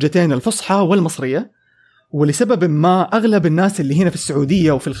باللهجتين الفصحى والمصريه، ولسبب ما اغلب الناس اللي هنا في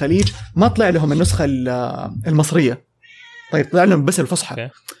السعوديه وفي الخليج ما طلع لهم النسخه المصريه. طيب طلع لهم بس الفصحى.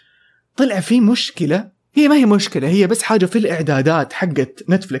 طلع في مشكله، هي ما هي مشكله، هي بس حاجه في الاعدادات حقت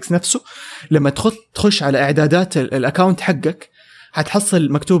نتفليكس نفسه. لما تخش على اعدادات الاكاونت حقك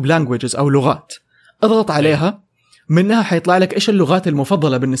هتحصل مكتوب languages او لغات، اضغط عليها منها حيطلع لك ايش اللغات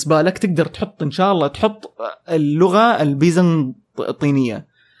المفضله بالنسبه لك. تقدر تحط ان شاء الله تحط اللغه البيزنطينيه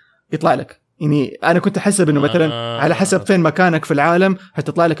يطلع لك. يعني انا كنت احسب انه مثلا على حسب فين مكانك في العالم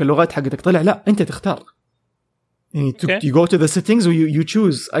هتطلع لك اللغات حقتك، طلع لا انت تختار. يعني you go to the settings و you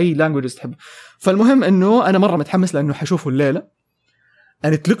choose اي languages تحب. فالمهم انه انا مره متحمس لانه حشوفه الليله and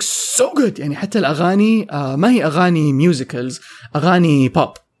it looks so good. يعني حتى الاغاني ما هي اغاني ميوزيكلز، اغاني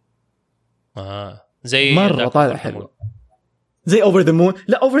بوب زي مره طالع حلو زي over the moon.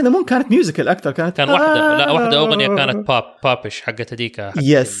 لا over the moon كانت ميوزيكال اكثر، كان واحده لا واحده اغنيه كانت بابش حقت هذيك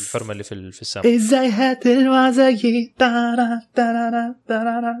الحرمه اللي في السماء. ازاي هتلوازي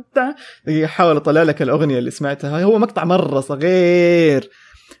يحاول اطلع لك الاغنيه اللي سمعتها. هو مقطع مره صغير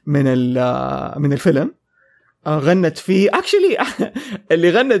من الفيلم غنت فيه actually اللي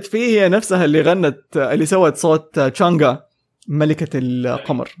غنت فيه هي نفسها اللي سوت صوت تشانغا ملكه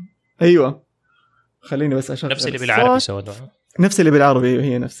القمر. ايوه خليني بس اشغل نفس اللي بالعربي سوتها، نفس اللي بالعربي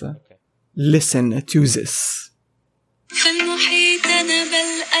هي نفسها. listen to this. في المحيط أنا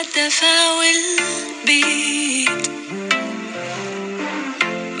بل أتفاول بيت،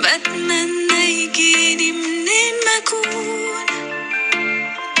 بتمنى يجيني منين ما أكون،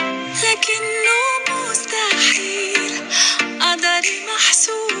 لكنه مستحيل قدري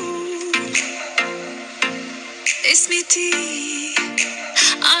محسوب. اسمتي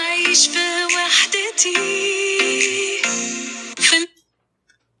عايش في وحدتي.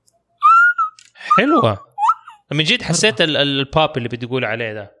 حلوة من جد. حسيت الباب اللي بدي اقول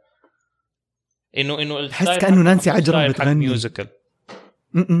عليه ده انه تحس كانه نانسي عجرم بتغني ميوزيكال.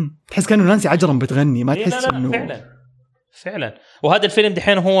 تحس كانه نانسي عجرم بتغني، ما تحس انه فعلا. وهذا الفيلم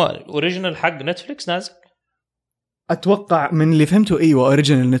دحين هو اوريجينال حق نتفليكس نازل اتوقع من اللي فهمته. ايوه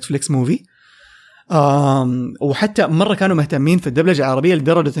اوريجينال نتفليكس موفي. وحتى مره كانوا مهتمين في الدبلجه العربيه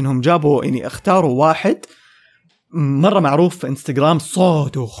لدرجه انهم جابوا يعني اختاروا واحد مره معروف في انستغرام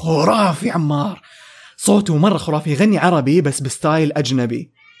صوته خرافي. عمار صوته مره خرافي، يغني عربي بس بستايل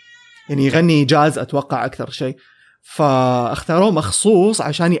اجنبي، يعني يغني جاز اتوقع اكثر شيء. فاختاروه مخصوص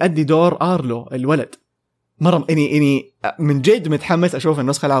عشان يؤدي دور ارلو الولد. مره يعني من جد متحمس اشوف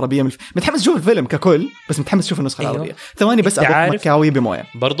النسخه العربيه متحمس اشوف الفيلم ككل، بس متحمس اشوف النسخه العربيه. ثواني بس ابغى مكاوي بمويه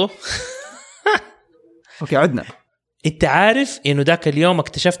برضو. اوكي عدنا. انت عارف انه ذاك اليوم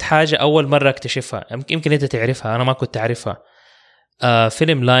اكتشفت حاجه اول مره اكتشفها، يمكن انت تعرفها انا ما كنت اعرفها.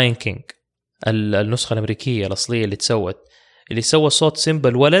 فيلم لاين كينج النسخه الامريكيه الاصليه اللي سوى صوت سيمبا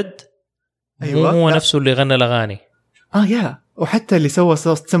الولد. أيوة. هو نفسه اللي غنى الاغاني. يا وحتى اللي سوى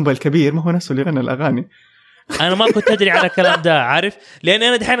صوت سيمبا الكبير ما هو نفسه اللي غنى الاغاني. انا ما كنت ادري على الكلام ده، عارف، لان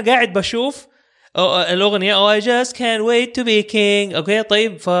انا دحين قاعد بشوف الاغنيه I just can't wait to be king. اوكي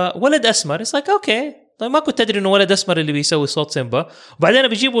طيب فولد اسمر اوكي طيب ما كنت ادري انه ولد اسمر اللي بيسوي صوت سيمبا. وبعدين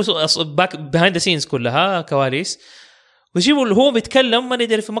بيجيبوا باك بيهايند ذا سينز كلها كواليس، ويجيبوا اللي هو بيتكلم ما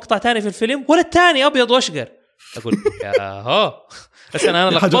ندري في مقطع تاني في الفيلم ولد تاني ابيض واشقر. اقول يا بس انا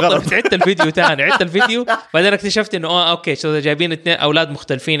لخبطت، عدت الفيديو تاني، عدت الفيديو بعدين اكتشفت انه اوكي شو جايبين اثنين اولاد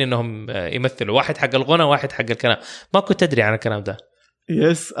مختلفين انهم يمثلوا، واحد حق الغنى وواحد حق الكلام. ما كنت ادري عن الكلام ده.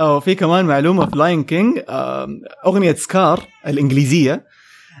 يس. او في كمان معلومه في لاين كينج، اغنيه سكار الانجليزيه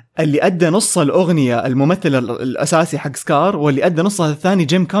اللي ادى نص الاغنيه الممثل الاساسي حق سكار، واللي ادى نصها الثاني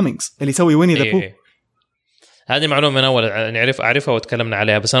جيم كومينجز اللي يسوي ويني ذا بو. هذه معلومه من اول اعرفها وتكلمنا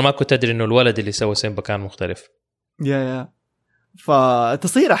عليها، بس انا ما كنت ادري انه الولد اللي سوى سيمبا كان مختلف. يا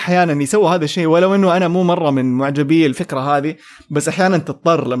فتصير احيانا يسوي هذا الشيء، ولو انه انا مو مره من معجبي الفكره هذه، بس احيانا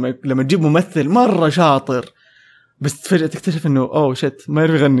تضطر لما تجيب ممثل مره شاطر بس فجاه تكتشف انه شت ما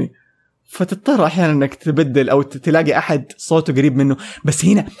يعرف يغني، فتضطر احيانا انك تبدل او تلاقي احد صوته قريب منه. بس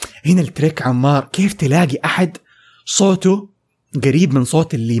هنا التريك عمار، كيف تلاقي احد صوته قريب من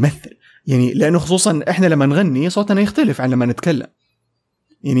صوت اللي يمثل. يعني لانه خصوصا احنا لما نغني صوتنا يختلف عن لما نتكلم.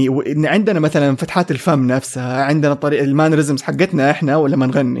 يعني عندنا مثلا فتحات الفم نفسها، عندنا طريقه المانريزمز حقتنا احنا ولما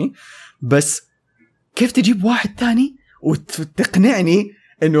نغني، بس كيف تجيب واحد تاني وتقنعني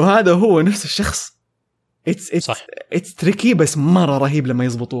انه هذا هو نفس الشخص؟ صح. اتس تريكي، بس مره رهيب لما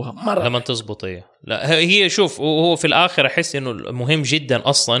يزبطوها، مره لما تزبط. لا هي شوف، هو في الاخر احس انه مهم جدا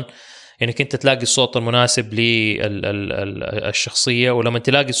اصلا انك انت تلاقي الصوت المناسب للشخصيه، ولما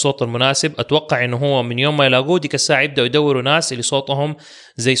تلاقي الصوت المناسب اتوقع انه هو من يوم ما يلاقوه ديك الساعه يبداوا يدوروا ناس اللي صوتهم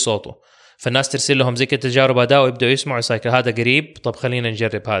زي صوته، فالناس ترسل لهم زي كده تجارب اداء ويبداوا يسمعوا سايكل هذا قريب، طب خلينا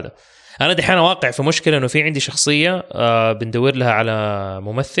نجرب هذا. انا دحين واقع في مشكله انه في عندي شخصيه بندور لها على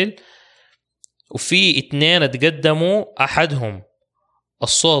ممثل، وفي 2 اتقدموا، احدهم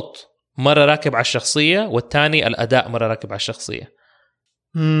الصوت مره راكب على الشخصيه والثاني الاداء مره راكب على الشخصيه.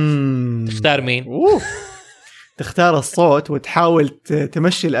 تختار مين؟ تختار الصوت وتحاول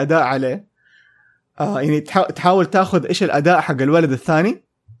تمشي الاداء عليه. يعني تحاول تاخذ ايش الاداء حق الولد الثاني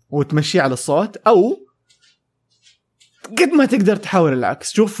وتمشيه على الصوت، او قد ما تقدر تحاول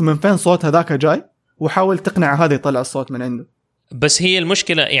العكس، شوف من فين صوت هذاك جاي وحاول تقنع هذا يطلع الصوت من عنده. بس هي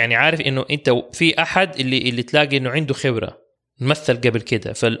المشكله يعني عارف انه انت في احد اللي تلاقي انه عنده خبره مثل قبل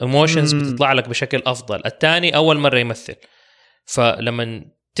كده، فالايموشنز بتطلع لك بشكل افضل. الثاني اول مره يمثل، فلما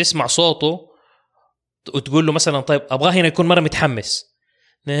تسمع صوته وتقول له مثلا طيب ابغاه هنا يكون مره متحمس،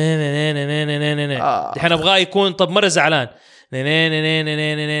 الحين ابغاه يكون طب مره زعلان،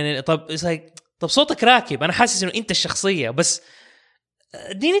 طب صوتك راكب، انا حاسس انه انت الشخصيه، بس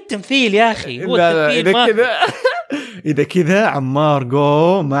اديني التمثيل يا اخي. هو التمثيل ما اذا كذا عمار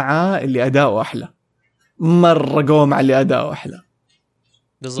جو مع اللي اداؤه احلى، مره جو مع اللي اداؤه احلى.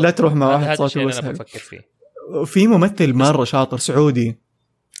 بالضبط. لا تروح مع واحد صوته بس انا بفكر فيه. في ممثل مره شاطر سعودي،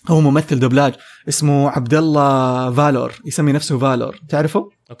 هو ممثل دوبلاج اسمه عبد الله فالور، يسمي نفسه فالور، تعرفه؟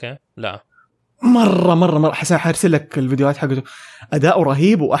 اوكي لا مره حسن حارسل لك الفيديوهات حقته، اداؤه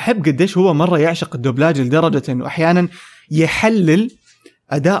رهيب، واحب قديش هو مره يعشق الدوبلاج لدرجه انه احيانا يحلل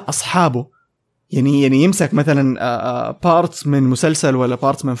اداء اصحابه، يعني يمسك مثلا بارتس من مسلسل ولا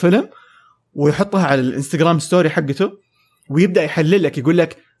بارتس من فيلم ويحطها على الانستغرام ستوري حقته، ويبدا يحلل لك، يقول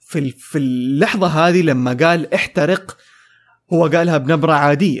لك في اللحظه هذه لما قال احترق هو قالها بنبره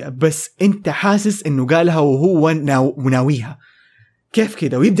عاديه، بس انت حاسس انه قالها وهو ناويها كيف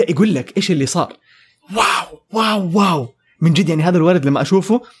كده، ويبدا يقول لك ايش اللي صار. واو من جد، يعني هذا الولد لما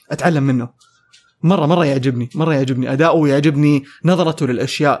اشوفه اتعلم منه، مره يعجبني اداؤه، ويعجبني نظرته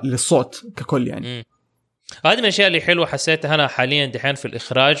للاشياء، للصوت ككل يعني. هذه من الاشياء اللي حلوه حسيتها انا حاليا دحين في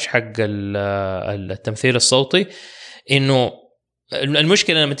الاخراج حق التمثيل الصوتي، انه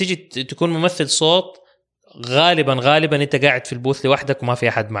المشكله لما تيجي تكون ممثل صوت غالبا انت قاعد في البوث لوحدك وما في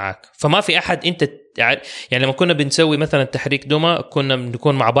احد معك، فما في احد انت يعني لما كنا بنسوي مثلا تحريك دمى كنا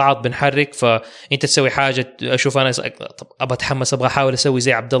بنكون مع بعض بنحرك، فانت تسوي حاجه اشوف انا طب ابغى اتحمس ابغى احاول اسوي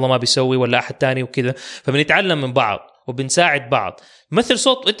زي عبد الله ما بيسوي ولا احد تاني وكذا، فبنتعلم من بعض وبنساعد بعض. مثل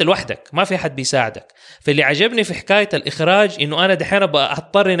صوت انت لوحدك ما في احد بيساعدك. فاللي عجبني في حكايه الاخراج انه انا دحين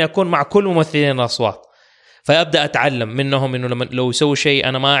اضطر اني اكون مع كل ممثلين الاصوات، فابدا اتعلم منهم انه لو يسوي شيء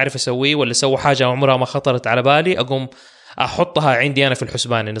انا ما اعرف اسويه ولا سووا حاجه عمرها ما خطرت على بالي، اقوم احطها عندي انا في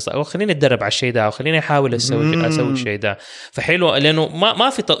الحسبان، انه خليني اتدرب على الشيء ده وخليني احاول اسوي الشيء ده. فحلو لانه ما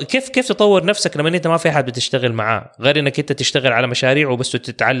في كيف تطور نفسك لما انت ما في احد بتشتغل معاه، غير انك انت تشتغل على مشاريع وبس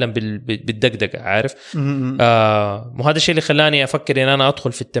تتعلم بالدقدقه، عارف. وهذا الشيء اللي خلاني افكر ان انا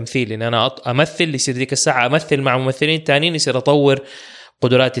ادخل في التمثيل، ان انا امثل، يصير ذيك الساعه امثل مع ممثلين تانيين، يصير اطور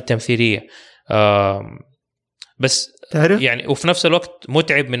قدراتي التمثيليه. بس تعرف يعني، وفي نفس الوقت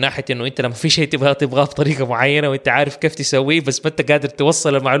متعب من ناحيه انه انت لما في شيء تبغاه بطريقه معينه وانت عارف كيف تسويه، بس ما انت قادر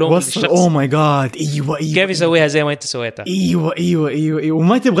توصل المعلومه للشخص. اوه ماي جاد، ايوه كيف يسويها زي ما انت سويتها. ايوه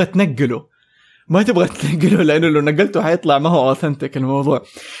وما تبغى تنقله لانه لو نقلته حيطلع ما هو اوثنتيك الموضوع.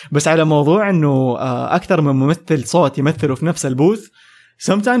 بس على موضوع انه اكثر من ممثل صوت يمثلوا في نفس البوث،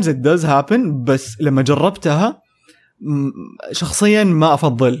 sometimes it does happen، بس لما جربتها شخصيا ما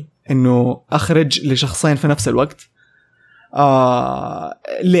افضل انه اخرج لشخصين في نفس الوقت.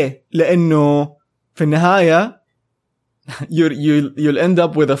 ليه؟ لانه في النهايه you'll end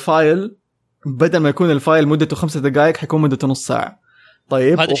up with a file، بدل ما يكون الفايل مدته 5 دقائق حيكون مدته نص ساعه.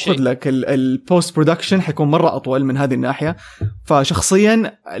 طيب وخذ لك البوست برودكشن حيكون مره اطول من هذه الناحيه.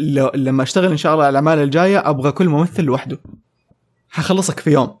 فشخصيا لما اشتغل ان شاء الله على الاعمال الجايه ابغى كل ممثل لوحده، حخلصك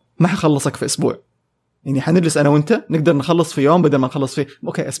في يوم ما حخلصك في اسبوع. يعني حنجلس انا وانت نقدر نخلص في يوم بدل ما نخلص في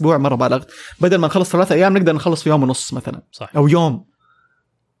اسبوع، مره بالغت، بدل ما نخلص 3 ايام نقدر نخلص في يوم ونص مثلا. صح. او يوم.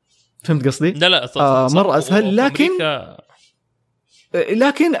 فهمت قصدي؟ لا مره اسهل.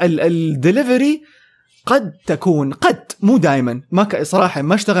 لكن الدليفري قد مو دائما، ما صراحه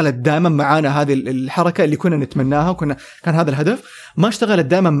ما اشتغلت دائما معانا هذه الحركه اللي كنا نتمناها، كان هذا الهدف. ما اشتغلت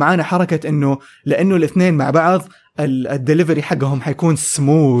دائما معانا حركه انه لانه الاثنين مع بعض الدليفري حقهم حيكون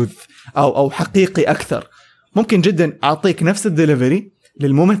سموث او حقيقي اكثر. ممكن جدا اعطيك نفس الدليفري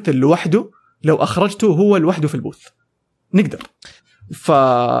للممثل لوحده لو اخرجته هو لوحده في البوث نقدر.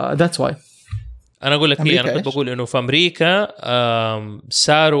 ذاتس واي انا اقول لك ليه. انا كنت بقول انه في امريكا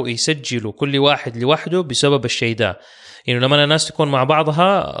صاروا يسجلوا كل واحد لوحده بسبب الشيء ده، انه لما الناس تكون مع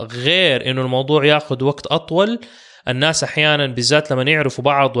بعضها غير انه الموضوع ياخذ وقت اطول. الناس احيانا بالذات لما يعرفوا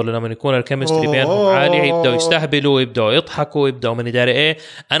بعض ولا لما يكون الكيمستري بينهم عاليه يبداوا يستهبلوا، يبداوا يضحكوا، يبداوا من يداري ايه.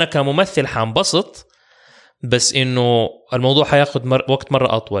 انا كممثل حنبسط، بس انه الموضوع حياخذ وقت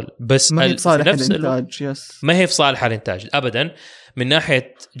مره اطول. بس ما هي في صالح الانتاج. ما هي في صالح الانتاج ابدا من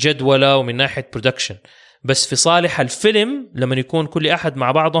ناحيه جدوله ومن ناحيه برودكشن، بس في صالح الفيلم لما يكون كل احد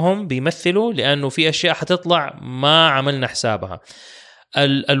مع بعضهم بيمثلوا، لانه في اشياء حتطلع ما عملنا حسابها.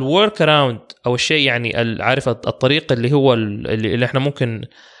 الورك اراوند او الشيء يعني عارف الطريق اللي هو اللي احنا ممكن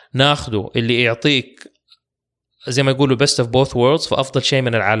ناخده اللي يعطيك زي ما يقولوا best of both worlds، فافضل شيء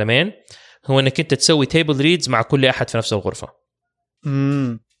من العالمين هو انك انت تسوي تيبل ريدز مع كل احد في نفس الغرفه.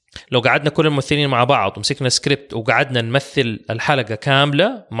 لو قعدنا كل الممثلين مع بعض ومسكنا سكريبت وقعدنا نمثل الحلقه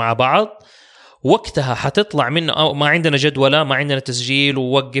كامله مع بعض، وقتها حتطلع منه أو ما عندنا جدولة، ما عندنا تسجيل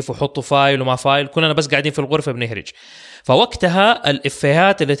ووقف وحطوا فايل وما فايل، كلنا بس قاعدين في الغرفة بنهرج. فوقتها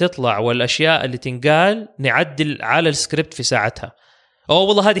الإفيهات اللي تطلع والأشياء اللي تنقال نعدل على السكريبت في ساعتها.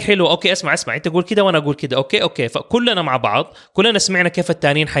 والله هذه حلوة، أوكي اسمع أنت قول كده وأنا أقول كده، أوكي فكلنا مع بعض، كلنا سمعنا كيف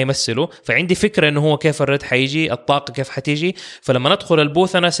التانيين حيمثلوا، فعندي فكرة إنه هو كيف الرد حيجي، الطاقة كيف حتيجي، فلما ندخل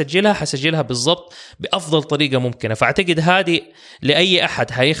البوث أنا حسجلها بالضبط بأفضل طريقة ممكنة. فأعتقد هذه لأي أحد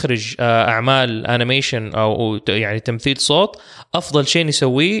هيخرج أعمال أنيميشن أو يعني تمثيل صوت، أفضل شيء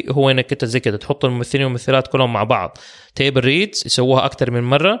نسويه هو إنك أنت زي كده تحط الممثلين والممثلات كلهم مع بعض تيبل ريدز، يسووها أكتر من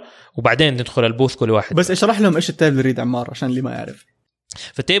مرة، وبعدين ندخل البوث كل واحد. بس اشرح لهم إيش التيبل ريد عمار عشان اللي ما يعرف.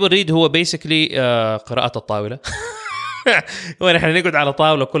 فالتيبل ريد هو بيسكلي قراءة الطاولة. ونحن نقعد على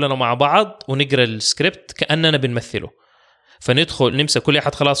طاولة كلنا مع بعض ونقرأ السكريبت كأننا بنمثله. فندخل نمسك كل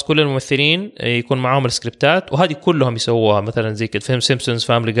أحد، خلاص كل الممثلين يكون معهم السكريبتات، وهذه كلهم يسووها مثلا زي كده فيلم سيمبسونز،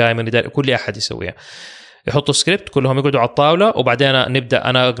 فاميلي جاي، من كل أحد يسويها. يحطوا سكريبت كلهم يقعدوا على الطاولة، وبعدين نبدأ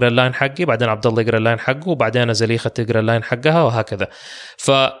أنا أقرأ اللاين حقي، بعدين عبد الله يقرأ اللاين حقه، وبعدين زليخة تقرأ اللاين حقها، وهكذا.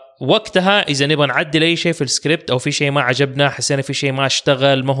 وقتها إذا نبغى نعدل أي شيء في السكريبت أو في شيء ما عجبنا، حسينا في شيء ما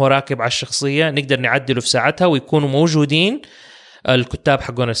اشتغل، ما هو راكب على الشخصية، نقدر نعدله في ساعتها، ويكونوا موجودين الكتاب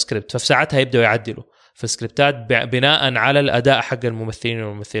حقون السكريبت، ففي ساعتها يبدأوا يعدلوا في السكريبتات بناء على الأداء حق الممثلين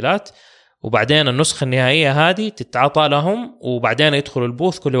والممثلات. وبعدين النسخة النهائية هذه تتعاطى لهم، وبعدين يدخلوا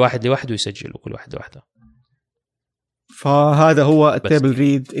البوث كل واحد لوحده ويسجلوا كل واحد لوحده. فهذا هو التيبل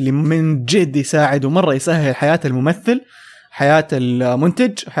ريد اللي من جد يساعد ومرة يسهل حياة الممثل، حياة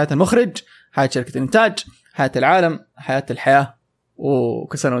المنتج، حياة المخرج، حياة شركة الإنتاج، حياة العالم، حياة الحياة.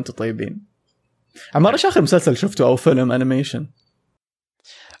 وكل سنة وأنتم طيبين. عمار، إيش آخر مسلسل شفته أو فيلم أنيميشن؟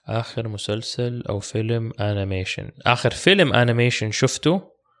 آخر مسلسل أو فيلم أنيميشن، آخر فيلم أنيميشن شفته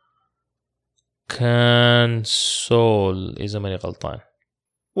كان سول إذا ماني غلطان.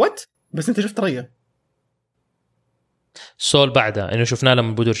 وات؟ بس أنت شفت ريا سول بعدها إنه شفناه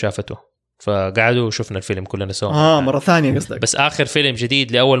لما بدور شافته، فقعدوا وشفنا الفيلم كلنا سوا. مرة ثانية قصدك؟ بس آخر فيلم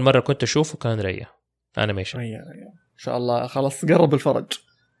جديد لأول مرة كنت أشوفه كان ريا أنيميشن. ريا إن شاء الله خلاص قرب الفرج،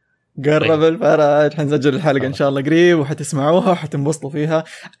 قرب الفرج، حنسجل الحلقة إن شاء الله قريب وحتسمعوها وحتنبسطوا فيها.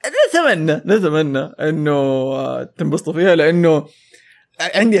 نتمنى إنه تنبسطوا فيها، لأنه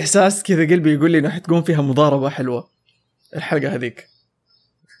عندي إحساس كذا قلبي يقول لي إنه حتكون فيها مضاربة حلوة الحلقة هذيك.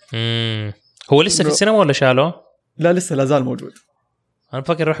 هو لسه في السينما ولا شالوه؟ لا لسه، لا زال موجود. أنا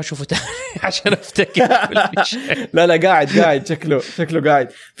بفكر أروح أشوفه تاني عشان أفتكر. لا قاعد شكله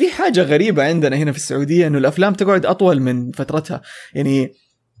قاعد. في حاجة غريبة عندنا هنا في السعودية إنه الأفلام تقعد أطول من فترتها. يعني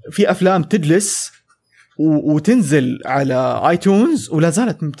في أفلام تجلس وتنزل على آيتونز ولا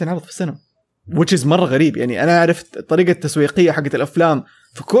زالت بتنعرض في السينما، which is مرة غريب. يعني أنا عرفت الطريقة التسويقية حقت الأفلام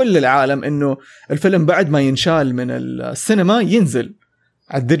في كل العالم إنه الفيلم بعد ما ينشال من السينما ينزل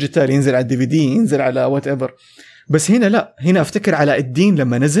على الديجيتال، ينزل على DVD، ينزل على whatever. بس هنا لا، هنا أفتكر على الدين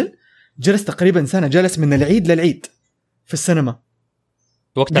لما نزل جلس تقريبا سنة، جلس من العيد للعيد في السينما.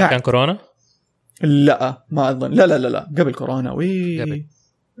 وقتها كان كورونا؟ لا ما أظن، لا قبل كورونا. قبل.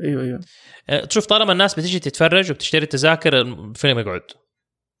 ايوه تشوف طالما الناس بتيجي تتفرج وبتشتري تذاكر الفيلم يقعد.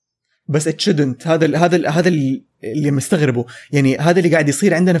 بس اتشدنت هذا اللي مستغربه. يعني هذا اللي قاعد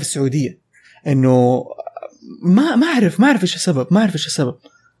يصير عندنا في السعودية، انه ما اعرف ايش السبب،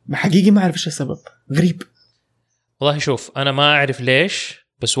 حقيقي ما اعرف ايش السبب. غريب والله. شوف انا ما اعرف ليش،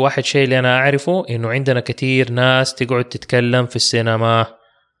 بس واحد شيء اللي انا اعرفه انه عندنا كتير ناس تقعد تتكلم في السينما.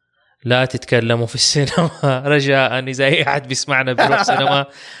 لا تتكلموا في السينما رجاء. إذا أي أحد بيسمعنا بيروح سينما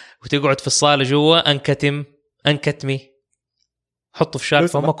وتقعد في الصالة جوا، أنكتم انكتمي، حطوا في شارك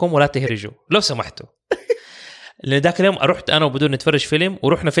فمكم ولا تهرجوا لو سمحتوا. لأن ذاك اليوم رحت أنا وبدون نتفرج فيلم،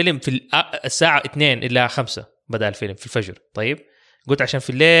 ورحنا فيلم في الساعة 2 إلى 5 بدأ الفيلم في الفجر. طيب قلت عشان في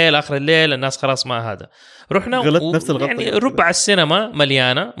الليل آخر الليل الناس خلاص ما هذا، رحنا نفس الغلطة يعني ربع السينما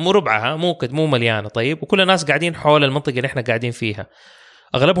مليانة، مو ربعها مو مليانة. طيب وكل الناس قاعدين حول المنطقة اللي إحنا قاعدين فيها،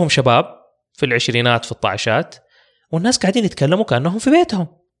 أغلبهم شباب في العشرينات في الطعشات، والناس قاعدين يتكلموا كأنهم في بيتهم.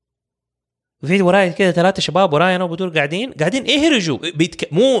 في وراي كده 3 شباب وراي أنا وبدور قاعدين يهرجوا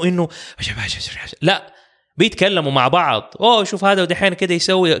مو إنه لا، بيتكلموا مع بعض. شوف هذا ودحين كده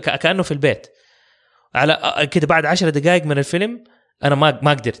يسوي كأنه في البيت. على كده بعد 10 دقائق من الفيلم أنا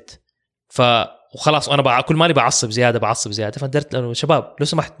ما قدرت، وخلاص أنا كل مالي بعصب زيادة. فندرت له شباب لو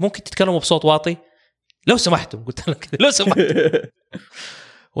سمحت ممكن تتكلموا بصوت واطي لو سمحتوا، قلت لهم كده لو سمحتوا.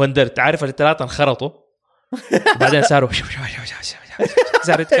 وندرت عارف الثلاثة انخرطوا، بعدين صاروا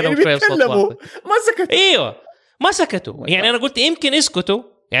يتكلموا شوية بصوت واطي، ما سكتوا. ايوه ما سكتوا. يعني انا قلت يمكن اسكتوا،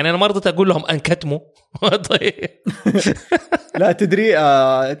 يعني انا ما رضيت اقول لهم انكتموا. طيب لا تدري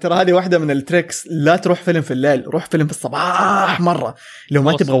ترى هذه واحدة من التريكس، لا تروح فيلم في الليل، روح فيلم في الصباح مرة. لو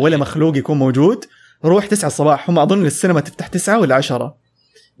ما تبغى ولا مخلوق يكون موجود روح 9 الصباح. هم أظن السينما تفتح 9 ولا 10.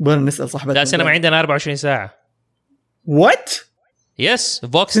 بغينا نسأل صاحبتنا. لا السينما عندنا 24 ساعة. وات؟ يس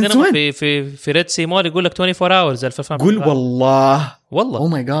فوكس سينما في ريد سي مول يقول لك 24 اورز الفيلم. قول والله او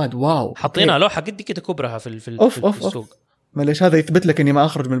ماي جاد واو، حاطينها لوحة قد كده كبرها في السوق. معليش هذا يثبت لك اني ما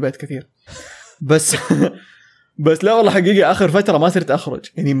اخرج من البيت كثير. بس بس لا والله حقيقي اخر فترة ما صرت اخرج،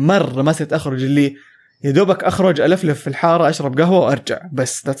 يعني مرة ما صرت اخرج. اللي يا دوبك اخرج الفلف في الحارة اشرب قهوة وارجع،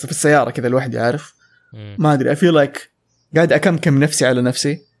 بس في السيارة كذا لوحدي عارف. ما ادري I feel like قاعد اكمكم نفسي على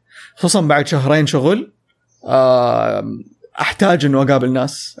نفسي، خصوصا بعد 2 شهر شغل. احتاج انه اقابل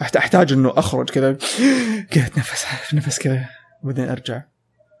ناس، احتاج انه اخرج كذا نفس كذا بعدين ارجع.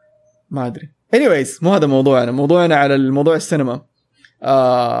 ما ادري anyways مو هذا موضوعنا على الموضوع السينما.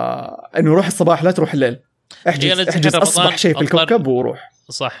 انه روح الصباح لا تروح الليل، احجز اصبح شيء في الكوكب وروح.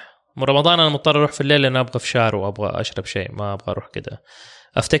 صح من رمضان انا مضطر اروح في الليل لان ابغى فشار وابغى اشرب شيء، ما ابغى اروح كده.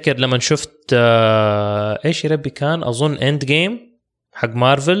 افتكر لما شفت ايش يا ربي كان اظن اند جيم حق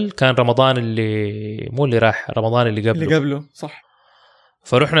مارفل، كان رمضان اللي مو اللي راح، رمضان اللي قبله صح.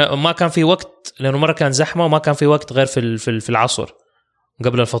 فرحنا ما كان في وقت لانه مره كان زحمه وما كان في وقت غير في العصر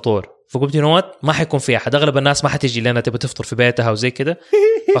قبل الفطور. فقلت نوات ما حيكون في احد، اغلب الناس ما حتيجي لنا تبي تفطر في بيتها وزي كده.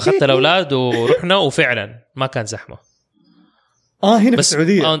 فاخذت الاولاد ورحنا وفعلا ما كان زحمه. هنا في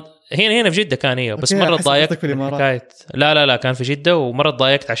السعوديه. هنا في جده كان هي، بس مره ضايقت حكايه. لا كان في جده، ومره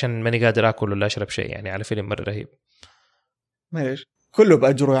ضايقت عشان ماني قادر اكل ولا اشرب شيء، يعني على فيلم مره رهيب. ماشي كله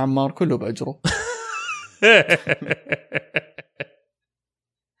باجره يا عمار، كله باجره.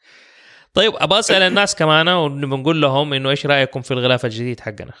 طيب ابى اسال الناس كمان ونقول لهم انه ايش رايكم في الغلاف الجديد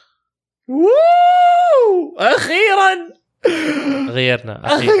حقنا. اخيرا غيرنا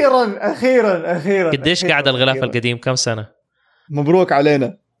اخيرا قديش قاعد الغلاف القديم؟ كم سنه؟ مبروك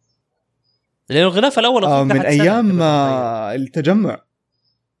علينا. لانه الغلاف الاول من ايام التجمع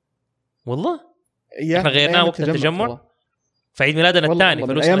والله. احنا غيرناه وقت التجمع في عيد ميلادنا الثاني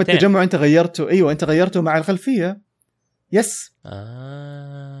في ايام التجمع. انت غيرته. ايوه انت غيرته مع الخلفيه. يس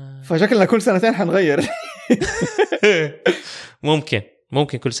فشكلنا كل 2 سنين حنغير. ممكن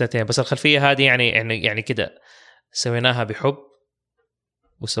كل 2 سنين، بس الخلفيه هذه يعني كده سويناها بحب،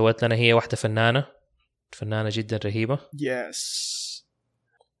 وسوت لنا هي واحده فنانه جدا رهيبه. يس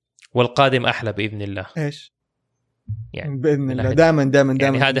والقادم احلى باذن الله. ايش يعني باذن الله دائما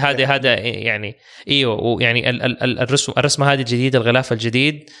يعني هذا يعني ايوه. يعني الرسمه هذه الجديده، الغلاف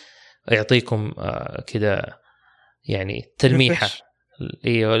الجديد يعطيكم كده يعني تلميحه.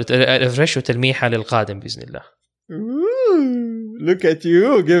 ايوه ريفرش وتلميحه للقادم باذن الله. look at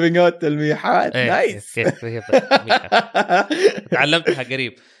you giving out تلميحات. نايس. تعلمتها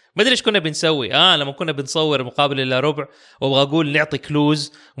قريب. ما ادري ايش كنا بنسوي لما كنا بنصور مقابل الا ربع وابغى اقول نعطي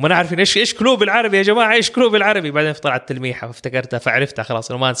كلوز وما نعرف ايش كلو بالعربي يا جماعه، ايش كلو بالعربي. بعدين طلعت تلميحه فافتكرتها فعرفتها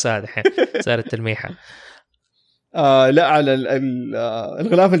خلاص، وما انساها الحين صارت تلميحه. لا على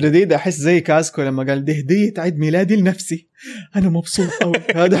الغلاف الجديد احس زي كاسكو لما قال دي هديه عيد ميلادي لنفسي، انا مبسوط قوي.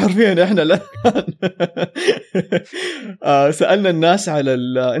 هذا حرفيا احنا لا. سالنا الناس على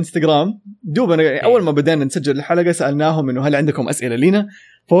الانستغرام دوبنا اول ما بدأنا نسجل الحلقه، سالناهم انه هل عندكم اسئله لينا،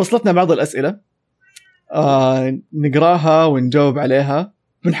 فوصلتنا بعض الاسئله نقراها ونجاوب عليها،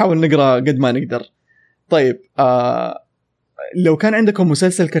 بنحاول نقرا قد ما نقدر. طيب لو كان عندكم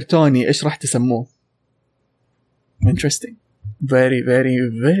مسلسل كرتوني ايش راح تسموه؟ interesting very very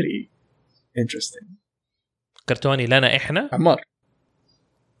very interesting. كرتوني لنا احنا عمار،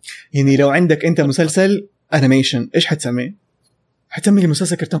 يعني لو عندك انت مسلسل انيميشن ايش حتسميه؟ حتسمي لي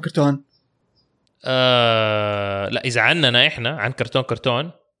مسلسل كرتون لا اذا عننا احنا عن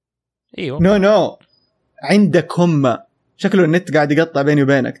كرتون ايوه. نو عندك هم شكله النت قاعد يقطع بيني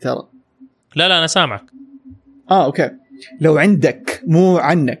وبينك ترى. لا انا سامعك. اوكي لو عندك مو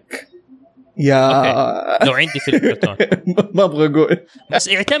عنك يا أوكي. لو عندي في الكرتون ما ابغى اقول بس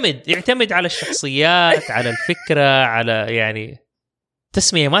يعتمد على الشخصيات، على الفكره، على يعني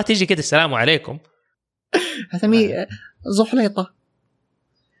تسميه ما تيجي كده السلام عليكم هسميه زحليطه.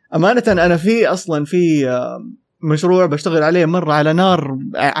 امانه انا في اصلا في مشروع بشتغل عليه مره على نار،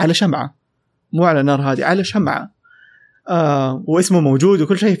 على شمعه، مو على نار هذه، على شمعه واسمه موجود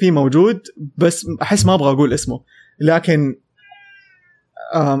وكل شيء فيه موجود، بس احس ما ابغى اقول اسمه. لكن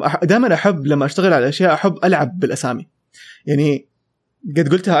دائما احب لما اشتغل على اشياء احب العب بالاسامي. يعني قد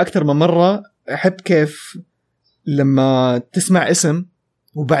قلتها اكثر من مره، احب كيف لما تسمع اسم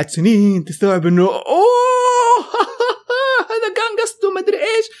وبعد سنين تستوعب انه اوه هذا كان قصده ما ادري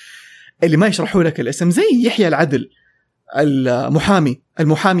ايش، اللي ما يشرحوا لك الاسم. زي يحيى العدل،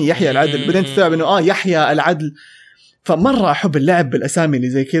 المحامي يحيى العدل، بعدين تستوعب انه يحيى العدل. فمره احب اللعب بالاسامي اللي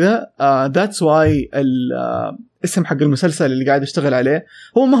زي كذا. ذاتس واي الاسم حق المسلسل اللي قاعد اشتغل عليه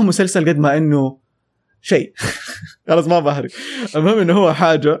هو ما هو مسلسل قد ما انه شيء خلاص ما بحرق. المهم انه هو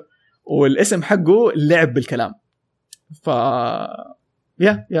حاجه والاسم حقه لعب بالكلام. ف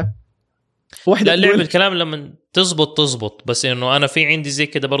يا واحده لعب بالكلام لما تزبط. بس انه انا في عندي زي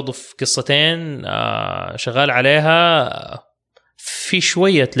كده برضو في قصتين شغال عليها، في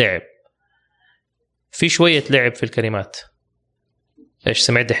شويه لعب في الكلمات. ايش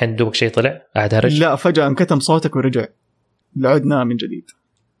سمعت دحين دوبك شيء طلع قاعد هرج؟ لا فجأة انكتم صوتك ورجع لعدنا من جديد.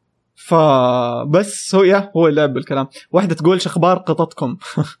 فبس هو اللعب بالكلام. واحدة تقول شخبار قططكم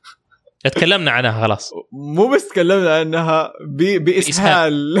اتكلمنا عنها خلاص. مو بس تكلمنا عنها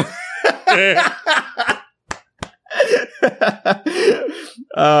بإسهال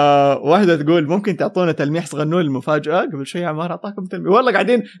واحدة تقول ممكن تعطونا تلميح صغنون للمفاجأة. قبل شوي عمار أعطاكم تلميح، والله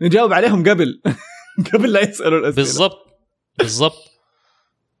قاعدين نجاوب عليهم قبل لا يسألوا الأسئلة. بالضبط.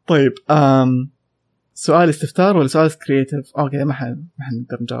 طيب سؤال استفتار ولا سؤال كرياتيف؟ اوكي ما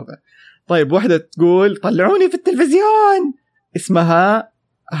حنقدر نجاوب. طيب واحدة تقول طلعوني في التلفزيون، اسمها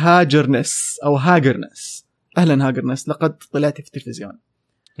هاجرنس أو هاجرنس. أهلا هاجرنس، لقد طلعتي في التلفزيون.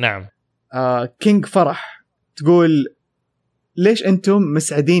 نعم. كينج فرح تقول ليش أنتم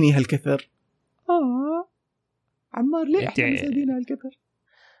مسعديني هالكثر؟ عمار ليه إحنا مسعديني هالكثر؟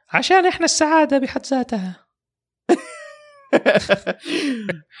 عشان إحنا السعادة بحد ذاتها.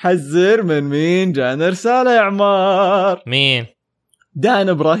 حذر من مين جانا رسالة يا عمار؟ مين؟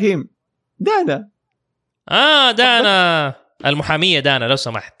 دانا إبراهيم. دانا المحامية دانا، لو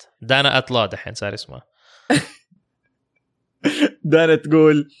سمحت. دانا أطلع دحين صار اسمها. دانا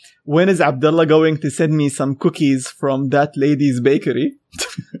تقول when is Abdullah going to send me some cookies from that lady's bakery؟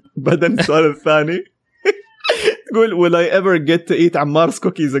 بدل السؤال الثاني تقول will I ever get to eat عمار's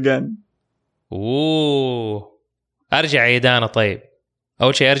cookies again؟ أرجع يا دانا. طيب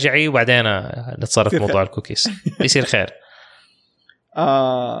أول شيء أرجعي وبعدين نتصرف موضوع الكوكيز يصير خير.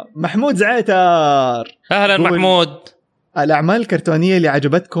 محمود زعيتر. أهلا محمود. الأعمال الكرتونية اللي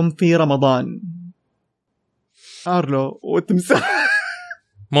عجبتكم في رمضان؟ أرلو والتمساح.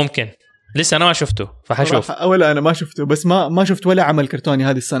 ممكن لسه أنا ما شفته فحشوف. أولا أنا ما شفته، بس ما شفت ولا عمل كرتوني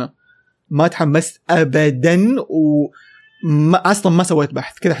هذه السنة. ما تحمست أبدا أصلا ما سويت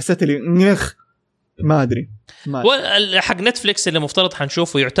بحث كده، حسيت لي ما أدري. حق نتفليكس اللي مفترض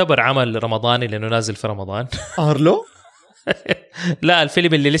حنشوفه يعتبر عمل رمضاني لأنه نازل في رمضان. أرلو؟ لا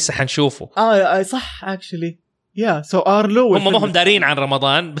الفيلم اللي لسه حنشوفه. صح actually سو أرلو هم دارين عن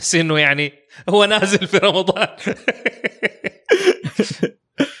رمضان، بس إنه يعني هو نازل في رمضان.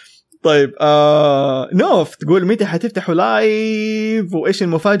 طيب نوف تقول متى حتفتحوا لايف وإيش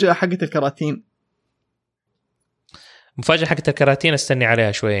المفاجأة حقت الكراتين؟ مفاجأة حقت الكراتين استني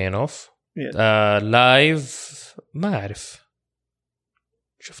عليها شوية يا نوف. لايف ما أعرف،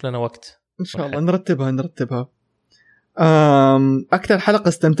 شوف لنا وقت إن شاء الله نرتبها. أكثر حلقة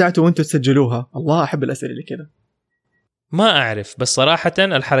استمتعتوا وأنتوا تسجلوها؟ الله أحب الأسئلة اللي كذا. ما أعرف، بس صراحة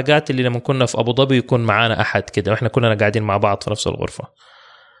الحلقات اللي لما كنا في أبو ظبي يكون معانا أحد كده وإحنا كلنا قاعدين مع بعض في نفس الغرفة،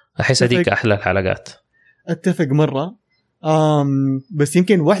 أحس هذيك أحلى الحلقات. أتفق مرة. بس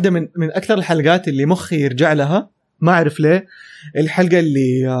يمكن واحدة من أكثر الحلقات اللي مخي يرجع لها، ما أعرف ليه، الحلقة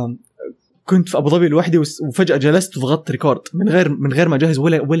اللي كنت في أبو ظبي لوحدي وفجأة جلست وضغطت ريكورد من غير ما أجهز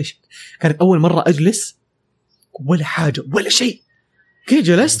ولا شيء. كانت أول مرة أجلس ولا حاجة ولا شيء، كي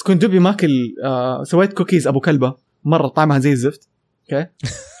جلست كنت دوبي ماكل سويت كوكيز أبو كلبة مرة طعمها زي الزفت. اوكي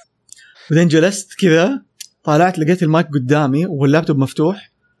بعدين جلست كذا، طالعت لقيت المايك قدامي واللابتوب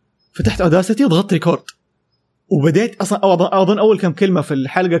مفتوح، فتحت اوداسيتي وضغطت ريكورد وبديت اصلا اظن اول كم كلمه في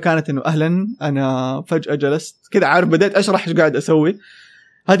الحلقه كانت انه اهلا انا فجاه جلست كذا عارف بديت اشرح ايش قاعد اسوي.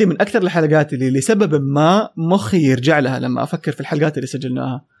 هذه من اكثر الحلقات اللي لسبب ما مخي يرجع لها لما افكر في الحلقات اللي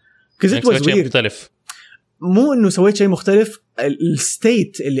سجلناها. سويت شيء مختلف، مو انه سويت شيء مختلف،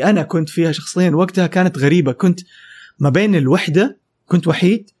 الستيت اللي انا كنت فيها شخصيا وقتها كانت غريبه. كنت ما بين الوحده، كنت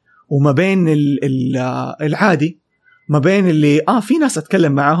وحيد، وما بين العادي، ما بين اللي في ناس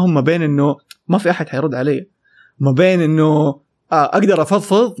اتكلم معاهم، ما بين انه ما في احد حيرد علي، ما بين انه اقدر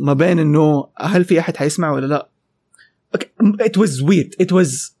افضفض، ما بين انه هل في احد حيسمع ولا لا. it was weird. it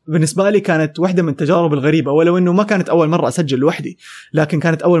was بالنسبه لي كانت واحده من التجارب الغريبه، ولو انه ما كانت اول مره اسجل لوحدي، لكن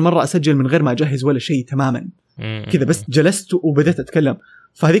كانت اول مره اسجل من غير ما اجهز ولا شيء تماما كذا، بس جلست وبدأت اتكلم.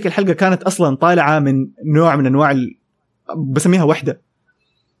 فهذيك الحلقه كانت اصلا طالعه من نوع من انواع بسميها وحده،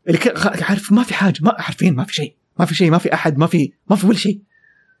 اللي عارف ما في حاجه، ما عارفين، ما في شيء، ما في شيء، ما في احد، ما في ولا شيء.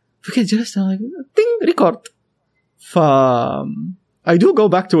 فكذا جلست ريكورد. ف I do go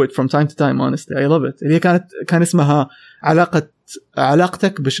back to it from time to time honestly. I love it. اللي كان اسمها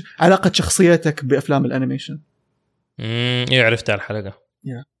علاقة شخصيتك بأفلام الانيميشن. عرفتها الحلقة.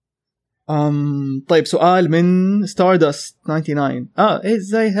 طيب سؤال من ستاردست 99.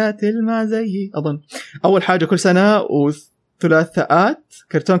 ازاي هاتلمع زيي. اظن اول حاجة كل سنة وثلاثاءات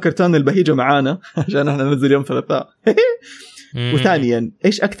كرتون البهيجة معانا عشان احنا ننزل يوم ثلاثاء. وثانيا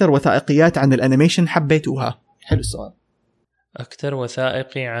ايش اكثر وثائقيات عن الانيميشن حبيتوها؟ حلو السؤال. أكثر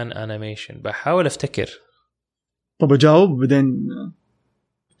وثائقي عن أنيميشن بحاول أفتكر. طب أجاوب بعدين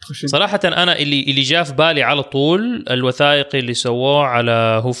تخشين. صراحة أنا اللي جاء في بالي على طول الوثائقي اللي سووه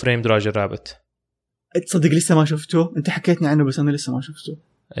على هو فريمد راجر رابت. تصدق لسه ما شفته؟ أنت حكيتني عنه بس أنا لسه ما شفته.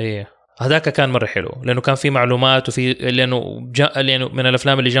 إيه هذاك كان مرة حلو لأنه كان فيه معلومات وفي لأنه من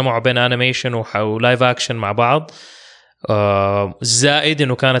الأفلام اللي جمعوا بين أنيميشن ولايف أكشن مع بعض. زائد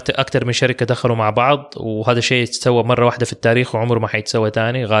انه كانت اكثر من شركه دخلوا مع بعض، وهذا شيء يتسوى مره واحده في التاريخ وعمره ما حيتسوى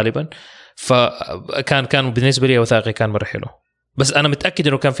تاني غالبا. فكان بالنسبه لي وثائقي كان مره حلو، بس انا متاكد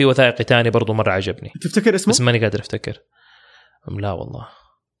انه كان في وثائقي تاني برضو مره عجبني. تفتكر اسمه؟ بس ماني قادر افتكر. لا والله.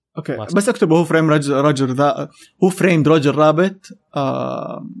 اوكي بس اكتبه هو فريم راجر رابت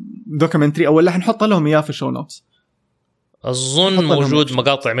دوكيومنتري، او اللي حنحط لهم اياه في الشو نوتس. اظن موجود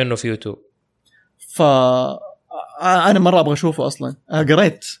مقاطع منه في يوتيوب. انا مره ابغى اشوفه اصلا.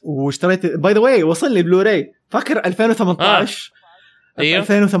 قريت واشتريت باي ذا واي، وصل لي بلوراي فاكر 2018. أيوه.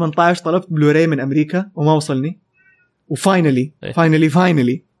 2018 طلبت بلوراي من امريكا وما وصلني،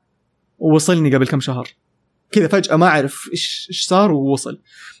 وفاينلي ووصلني قبل كم شهر كذا فجأة، ما اعرف ايش صار ووصل.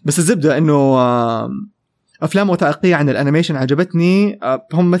 بس الزبدة انه افلام وثائقية عن الانيميشن عجبتني.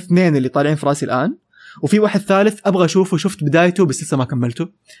 هم 2 اللي طالعين في راسي الان، وفي واحد ثالث ابغى اشوفه، شفت بدايته بس لسه ما كملته.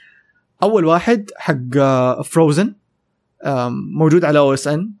 أول واحد حق فروزن موجود على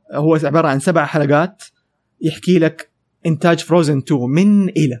OSN، هو عبارة عن 7 حلقات يحكي لك إنتاج فروزن 2 من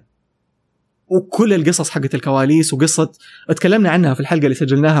إلى، وكل القصص حقت الكواليس، وقصة اتكلمنا عنها في الحلقة اللي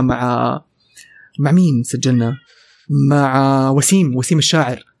سجلناها مع مين سجلنا؟ مع وسيم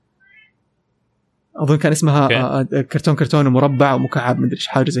الشاعر، أظن كان اسمها كرتون ومربع ومكعب، مدري إيش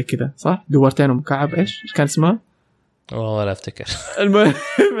حاجة زي كذا، صح؟ دورتين ومكعب، إيش كان اسمها؟ والله لا افتكر. المهم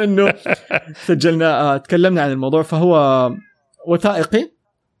انه سجلنا تكلمنا عن الموضوع. فهو وثائقي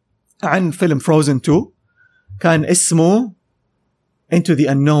عن فيلم فروزن 2 كان اسمه Into the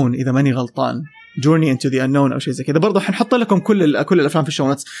Unknown اذا ماني غلطان، Journey into the Unknown او شيء زي كذا. برضه حنحط لكم كل الافلام في الشو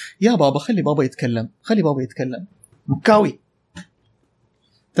نوتس. يا بابا خلي بابا يتكلم مكاوي،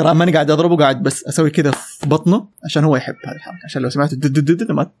 ترى ماني قاعد اضربه، قاعد بس اسوي كذا في بطنه عشان هو يحب هذه الحركه، عشان لو سمعتوا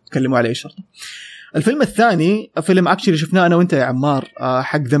ما تكلموا عليه شرطه. الفيلم الثاني فيلم اكشلي شفناه انا وانت يا عمار،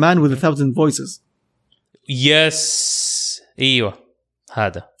 حق The Man with a Thousand Voices. يس ايوه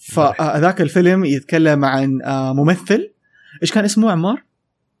هذا. فذاك الفيلم يتكلم عن ممثل، ايش كان اسمه عمار؟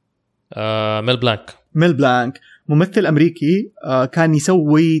 ميل بلانك، ممثل امريكي كان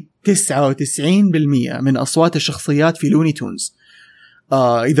يسوي 99% من اصوات الشخصيات في لوني تونز،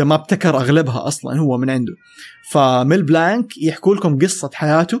 اذا ما ابتكر اغلبها اصلا هو من عنده. فميل بلانك يحكوا لكم قصة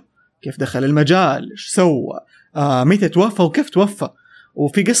حياته، كيف دخل المجال، ايش سوى، متى توفى وكيف توفى.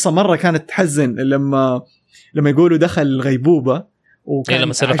 وفي قصة مرة كانت تحزن لما يقولوا دخل غيبوبة، وكان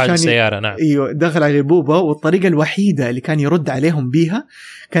لما سألوا حاجة السيارة. نعم ايوه دخل على غيبوبة، والطريقة الوحيدة اللي كان يرد عليهم بيها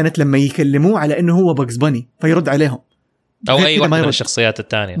كانت لما يكلموه على انه هو باكس باني فيرد عليهم، او اي واحد من الشخصيات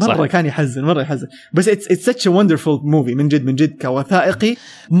الثانية. مرة كان يحزن، مرة يحزن. بس it's such a wonderful movie من جد كوثائقي.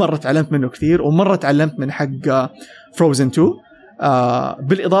 مرة تعلمت منه كثير، ومرة تعلمت من حق فروزن 2.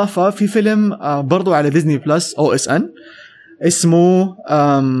 بالإضافة في فيلم برضو على ديزني بلس OSN اسمه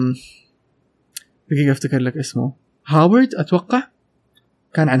دقيقة افتكر لك اسمه، هاورد أتوقع،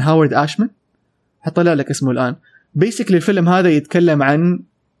 كان عن هاورد آشمان. حطلع لك اسمه الآن. بيسكلي الفيلم هذا يتكلم عن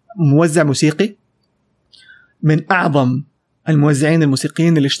موزع موسيقي من أعظم الموزعين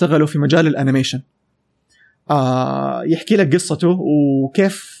الموسيقيين اللي اشتغلوا في مجال الانيميشن. يحكي لك قصته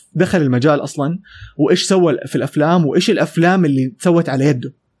وكيف دخل المجال أصلا، وإيش سوى في الأفلام، وإيش الأفلام اللي سوت على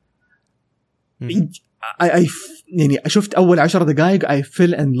يده. يعني شفت أول 10 دقائق I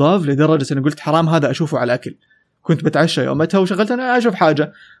fell in love لدرجة أنا قلت حرام هذا أشوفه على أكل. كنت بتعشى يومتها وشغلت أنا أشوف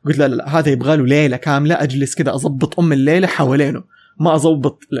حاجة، قلت لا هذا يبغى له ليلة كاملة أجلس كده أضبط الليلة حوالينه، ما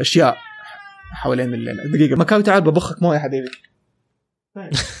أضبط الأشياء حوالين الليلة. دقيقة مكاوي تعال ببخك موية يا حبيبي.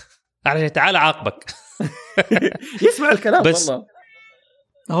 علشان تعال عاقبك. يسمع الكلام بس والله.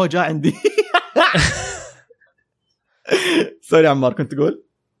 هو جاء عندي. سوري عمار كنت تقول؟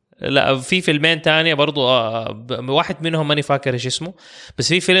 لا في فيلمين تانية برضو واحد منهم ماني فاكر ايش اسمه، بس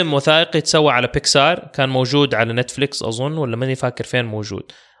في فيلم وثائقي تسوى على بيكسار كان موجود على نتفليكس أظن، ولا ماني فاكر فين موجود.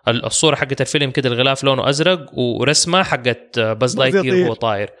 الصورة حقت الفيلم كده الغلاف لونه أزرق ورسمة حقت باز لايتير وهو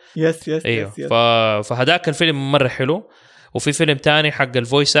طاير. يس أيوه. فهداك الفيلم مرة حلو. وفي فيلم تاني حق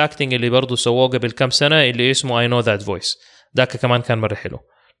الفويس اكتنج اللي برضو سووه قبل كم سنة اللي اسمه I know that voice، ذاك كمان كان مرة حلو.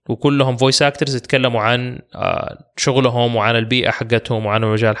 وكلهم فويس اكترز يتكلموا عن شغلهم وعن البيئة حقتهم وعن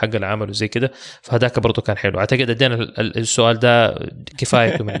المجال حق العمل وزي كده. فهداك برضو كان حلو. اعتقد ادينا السؤال ده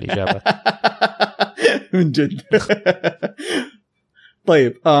كفاية من الإجابة. من جد.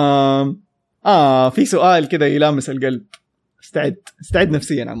 طيب في سؤال كده يلامس القلب. استعد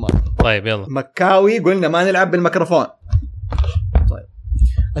نفسيا عمار. طيب يلا. مكاوي قلنا ما نلعب بالميكروفون. طيب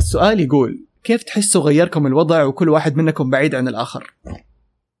السؤال يقول كيف تحسوا غيركم الوضع وكل واحد منكم بعيد عن الآخر؟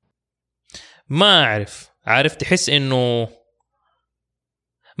 ما عارف تحس إنه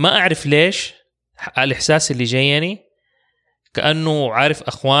ما أعرف ليش الإحساس اللي جايني كأنه عارف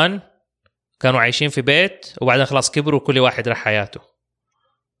أخوان كانوا عايشين في بيت وبعدين خلاص كبروا وكل واحد راح حياته.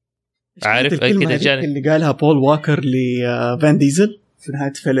 عارف كده اللي قالها بول واكر لفان ديزل في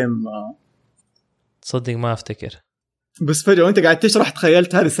نهاية فيلم تصدق ما أفتكر، بس فجأة وانت قاعد تشرح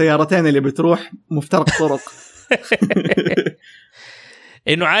تخيلت هذه السيارتين اللي بتروح مفترق طرق.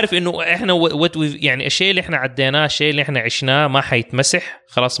 انه عارف انه احنا يعني الشيء اللي احنا عديناه الشيء اللي احنا عشناه ما حيتمسح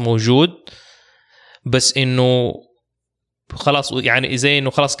خلاص موجود، بس انه خلاص يعني زي انه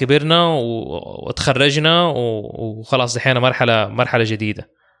خلاص كبرنا وتخرجنا وخلاص دحين مرحلة جديدة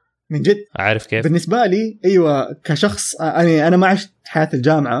من جد. عارف كيف بالنسبة لي ايوه كشخص انا ما عشت حياة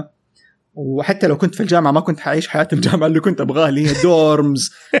الجامعة، وحتى لو كنت في الجامعة ما كنت حعيش حياة الجامعة اللي كنت أبغاها اللي هي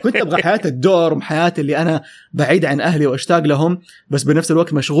دورمز. كنت أبغى حياة الدورم، حياة اللي أنا بعيد عن أهلي وأشتاق لهم بس بنفس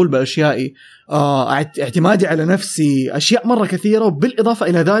الوقت مشغول بأشيائي، اعتمادي على نفسي، أشياء مرة كثيرة. وبالإضافة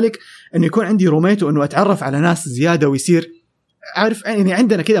إلى ذلك أنه يكون عندي روميت وأنه أتعرف على ناس زيادة ويصير عارف يعني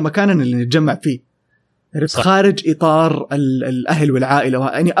عندنا كده مكاننا اللي نتجمع فيه خارج إطار الأهل والعائلة،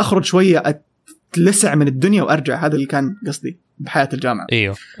 يعني أخرج شوية أتلسع من الدنيا وأرجع. هذا اللي كان قصدي بحياة الجامعة.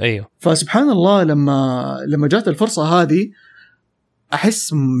 ايوه. فسبحان الله لما جات الفرصة هذه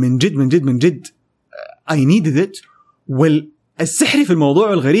أحس من جد I needed it. والسحري في الموضوع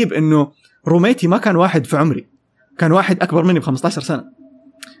والغريب إنه روميتي ما كان واحد في عمري، كان واحد أكبر مني ب15 سنة.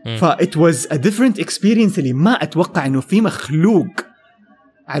 it was a different experience اللي ما أتوقع إنه في مخلوق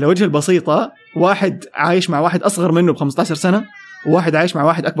على وجه البسيطة واحد عايش مع واحد أصغر منه ب15 سنة وواحد عايش مع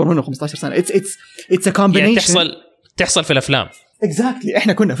واحد أكبر منه ب15 سنة. it's a combination. يعني تحصل في الأفلام. exactly.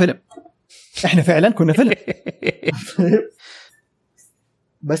 إحنا كنا فيلم، إحنا فعلا كنا فيلم.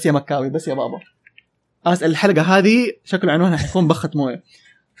 بس يا مكاوي بس يا بابا أسأل الحلقة هذه شكل عنوانها حيكون بخت موية.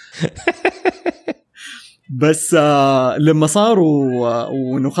 بس لما صاروا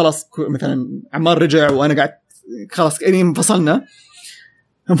وإنه خلاص مثلا عمار رجع وأنا قاعد خلاص يعني انفصلنا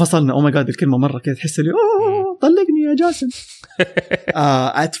أوه ماي جاد الكلمة مرة كده تحس لي طلقني يا جاسم.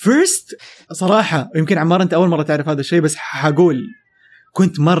 at first صراحة يمكن عمار أنت أول مرة تعرف هذا الشيء، بس هقول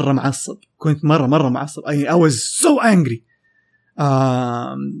كنت مرة معصب، كنت مرة معصب. I was so angry.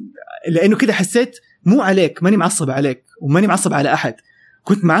 لأنه كده حسيت مو عليك، ماني معصب عليك وماني معصب على أحد،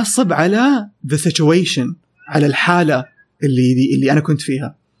 كنت معصب على the situation، على الحالة اللي أنا كنت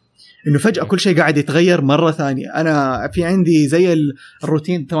فيها. إنه فجأة كل شيء قاعد يتغير مرة ثانية. أنا في عندي زي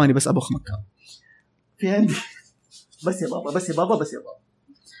الروتين. ثواني بس أبخ مكان. في عندي بس يا بابا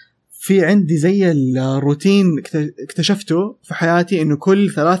في عندي زي الروتين اكتشفته في حياتي إنه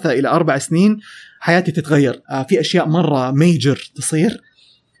كل 3 إلى 4 سنين حياتي تتغير. في أشياء مرة major تصير.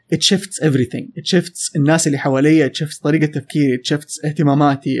 it shifts everything. it shifts الناس اللي حواليا، it shifts طريقة تفكيري، it shifts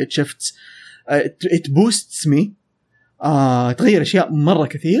اهتماماتي، it shifts it boosts me. تغير أشياء مرة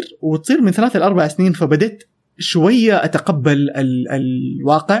كثير وتصير من 3 إلى 4 سنين. فبدأت شوية أتقبل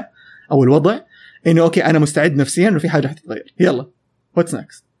الواقع أو الوضع إنه أوكي أنا مستعد نفسيا إنه في حاجة حتتغير. يلا what's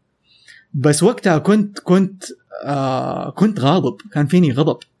next. بس وقتها كنت غاضب، كان فيني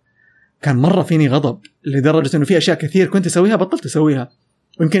غضب، كان مرة فيني غضب لدرجة إنه في أشياء كثير كنت أسويها بطلت أسويها.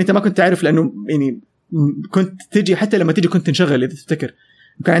 ويمكن أنت ما كنت تعرف لأنه يعني كنت تجي، حتى لما تجي كنت تنشغل إذا تفتكر،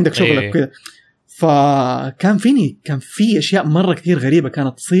 كان عندك شغلك كذا. فكان كان في أشياء مرة كثير غريبة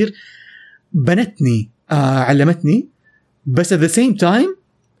كانت تصير، بنتني علمتني. بس at the same time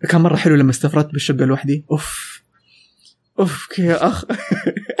كان مرة حلو لما استفردت بالشقة لوحدي. أوف يا أخ.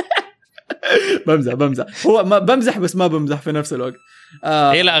 بمزح هو ما بمزح بس ما بمزح في نفس الوقت.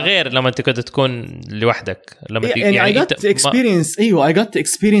 إيه لا غير لما أنت كنت تكون لوحدك لما يعني I got to experience أيوة I got to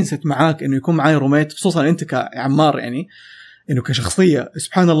experience معاك إنه يكون معي روميت، خصوصا أنت كعمار، يعني إنه كشخصية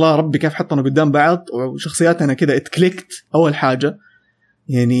سبحان الله ربي كيف حطنا قدام بعض وشخصياتنا كده اتكليكت أول حاجة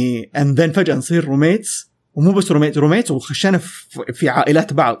يعني and then فجأة نصير روميتس، ومو بس روميتس وخشنا في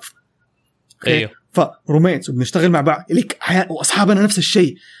عائلات بعض. أيوه فروميتس وبنشتغل مع بعض ليك وأصحابنا نفس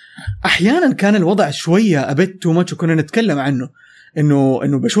الشيء. أحيانا كان الوضع شوية أبيت تو ماتش، وكنا نتكلم عنه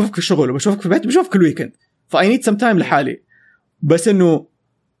إنه بشوفك في الشغل وبشوفك في البيت وبشوفك كل ويكند، فاي نيد سم تايم لحالي. بس إنه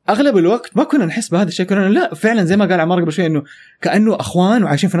أغلب الوقت ما كنا نحس بهذا الشيء، كنا لا فعلا زي ما قال عمار قبل شوي إنه كأنه أخوان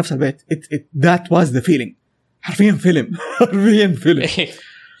وعايشين في نفس البيت. that was the feeling. حرفيا فيلم.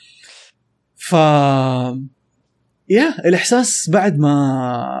 الإحساس بعد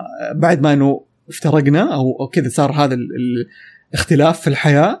ما إنه افترقنا أو كذا صار هذا الاختلاف في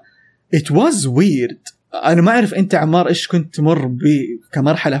الحياة. it was weird. أنا ما أعرف أنت عمار إيش كنت تمر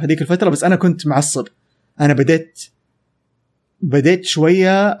كمرحلة في هذيك الفترة، بس أنا كنت معصب. أنا بديت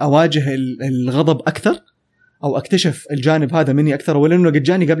شوية أواجه الغضب أكثر أو أكتشف الجانب هذا مني أكثر، ولأنه قد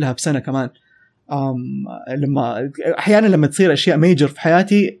جاني قبلها بسنة كمان. أحيانا لما تصير أشياء ميجر في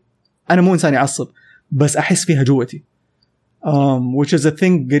حياتي أنا مو إنسان يعصب، بس أحس فيها جوتي. which is a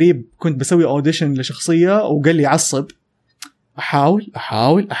thing. قريب كنت بسوي أوديشن لشخصية وقال لي عصب. أحاول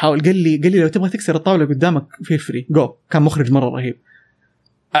قال لي لو تبغى تكسر الطاولة قدامك feel free go. كان مخرج مرة رهيب،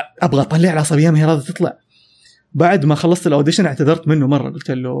 أبغى أطلع العصبية من هذا تطلع. بعد ما خلصت الأوديشن اعتذرت منه مرة،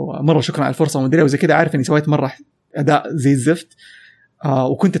 قلت له مرة شكرا على الفرصة ومدري وزي كده، عارف إني سويت مرة أداء زي الزفت.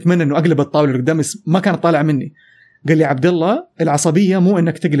 وكنت أتمنى إنه أقلب الطاولة اللي قدامي، ما كانت طالعة مني. قال لي عبد الله العصبية مو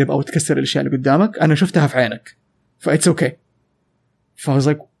إنك تقلب أو تكسر الأشياء اللي قدامك، أنا شفتها في عينك فإتس أوكي. فأوز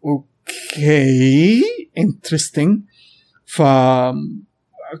لايك أوكي interesting.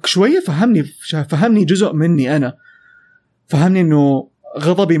 فشوية فهمني جزء مني أنا، فهمني إنه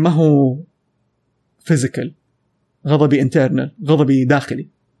غضبي ما هو فيزيكال، غضبي انترنال، غضبي داخلي،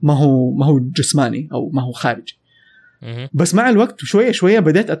 ما هو جسماني أو ما هو خارجي. بس مع الوقت شوية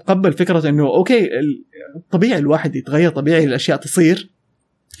بدأت أتقبل فكرة إنه أوكي طبيعي الواحد يتغير، طبيعي الأشياء تصير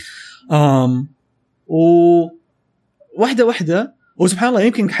واحدة. وسبحان الله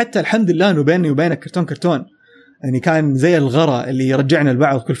يمكن حتى الحمد لله إنه بيني وبينك كرتون يعني كان زي الغرة اللي يرجعنا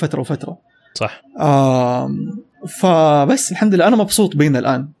لبعض كل فترة وفترة. صح. فبس الحمد لله أنا مبسوط بينا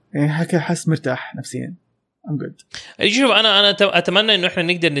الآن، يعني حاس مرتاح نفسيا. I'm good. شوف أنا أتمنى إنه إحنا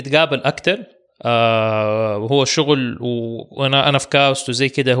نقدر نتقابل أكتر. وهو الشغل وأنا في كاوست وزي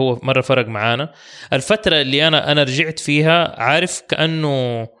كده، هو مرة فرق معانا. الفترة اللي أنا رجعت فيها، عارف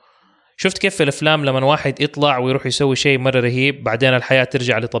كأنه شفت كيف في الافلام لما واحد يطلع ويروح يسوي شيء مره رهيب بعدين الحياه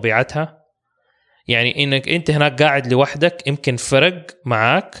ترجع لطبيعتها. يعني انك انت هناك قاعد لوحدك يمكن فرق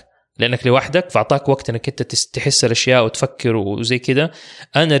معاك لانك لوحدك، فاعطاك وقت انك انت تحس الاشياء وتفكر وزي كده.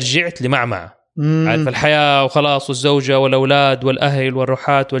 انا رجعت لمعمعة، عارف الحياه وخلاص، والزوجه والاولاد والاهل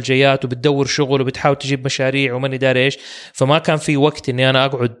والروحات والجيات، وبتدور شغل وبتحاول تجيب مشاريع وماني داري ايش. فما كان في وقت اني انا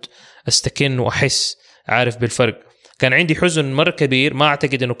اقعد استكن واحس، عارف بالفرق. كان عندي حزن مرة كبير، ما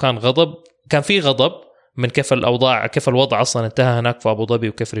أعتقد أنه كان غضب، كان في غضب من كيف الأوضاع، كيف الوضع أصلا انتهى هناك في أبو ظبي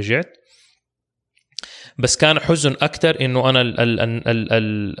وكيف رجعت. بس كان حزن أكتر أنه أنا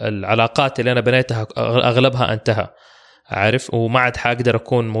العلاقات اللي أنا بنيتها أغلبها انتهى، عارف، وما عاد حقدر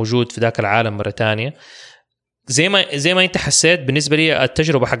أكون موجود في ذاك العالم مرة تانية. زي ما انت حسيت. بالنسبه لي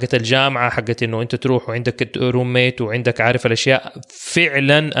التجربه حقت الجامعه، حقت انه انت تروح وعندك روميت وعندك عارف الاشياء،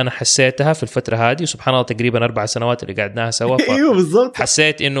 فعلا انا حسيتها في الفتره هذه. وسبحان الله تقريبا 4 سنوات اللي قعدناها سوا. ايوه بالضبط.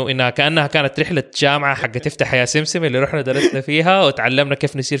 حسيت انها كانها كانت رحله جامعه حقت افتح يا سمسم اللي رحنا درسنا فيها وتعلمنا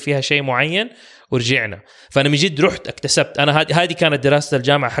كيف نصير فيها شيء معين ورجعنا. فانا من جد رحت اكتسبت. انا هذه كانت دراسه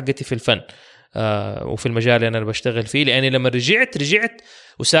الجامعه حقتي في الفن وفي المجال اللي انا بشتغل فيه. لاني لما رجعت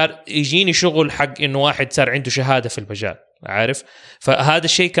وصار يجيني شغل حق انه واحد صار عنده شهاده في المجال، عارف. فهذا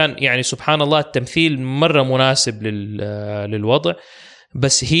الشيء كان يعني سبحان الله التمثيل مره مناسب للوضع.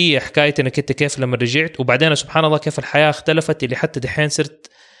 بس هي حكايه انك انت كيف لما رجعت، وبعدين سبحان الله كيف الحياه اختلفت، اللي حتى دحين صرت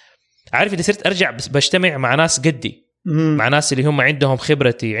عارف اللي صرت ارجع بجتمع مع ناس قدي، مع ناس اللي هم عندهم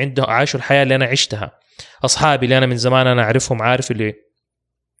خبرتي، عاشوا الحياه اللي انا عشتها، اصحابي اللي انا من زمان انا اعرفهم، عارف اللي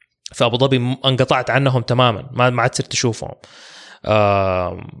في أبو ظبي انقطعت عنهم تماما، ما عاد صرت أشوفهم.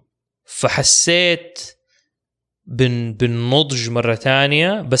 فحسيت بالنضج مرة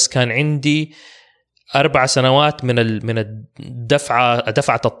تانية، بس كان عندي 4 سنوات من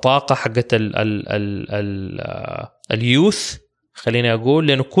دفعة الطاقة حقت اليوث، خليني أقول،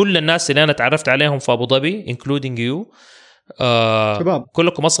 لأنه كل الناس اللي أنا تعرفت عليهم في أبو ظبي including you شباب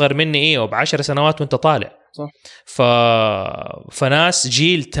كلكم أصغر مني ب10 سنوات وانت طالع. صح. فناس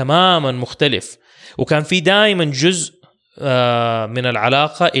جيل تماما مختلف، وكان في دائما جزء من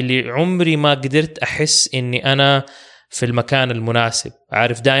العلاقة اللي عمري ما قدرت أحس إني أنا في المكان المناسب.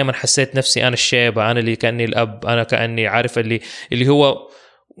 عارف، دائما حسيت نفسي أنا الشيبة، أنا اللي كأني الأب، أنا كأني عارف اللي هو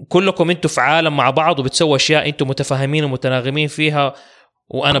كلكم انتوا في عالم مع بعض وبتسووا أشياء انتوا متفاهمين ومتناغمين فيها،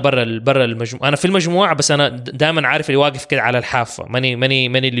 وانا برا المجموعه. انا في المجموعه بس انا دائما عارف اللي واقف كده على الحافه، ماني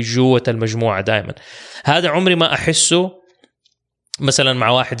اللي جوه المجموعه دائما. هذا عمري ما احسه مثلا مع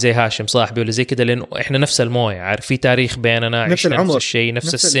واحد زي هاشم صاحبي ولا زي كده، لانه احنا نفس المويه، عارف، في تاريخ بيننا، نفس العمر، نفس الشيء،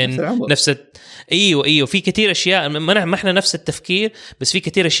 نفس السن، نفس ايوه في كتير اشياء ما احنا نفس التفكير، بس في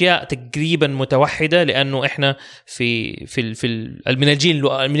كتير اشياء تقريبا متوحده، لانه احنا في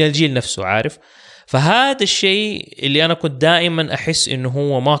من الجيل نفسه، عارف. فهذا الشيء اللي أنا كنت دائما أحس إنه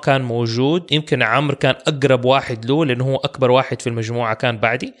هو ما كان موجود. يمكن عمرو كان أقرب واحد له لأنه هو أكبر واحد في المجموعة كان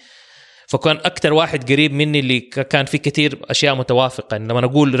بعدي، فكان أكتر واحد قريب مني اللي كان في كتير أشياء متوافقة. لما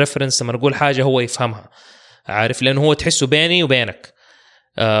نقول ريفرنس، لما نقول حاجة هو يفهمها، عارف، لأنه هو تحسه بيني وبينك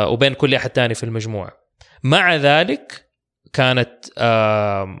وبين كل أحد تاني في المجموعة. مع ذلك كانت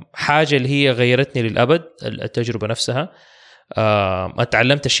حاجة اللي هي غيرتني للأبد، التجربة نفسها.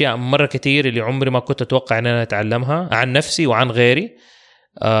 اتعلمت اشياء مره كتير اللي عمري ما كنت اتوقع ان انا اتعلمها عن نفسي وعن غيري.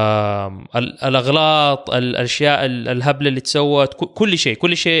 الاغلاط، الاشياء الهبله اللي تسوت،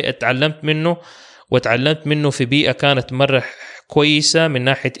 كل شيء اتعلمت منه، واتعلمت منه في بيئه كانت مره كويسه، من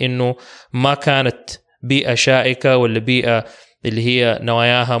ناحيه انه ما كانت بيئه شائكه ولا بيئه اللي هي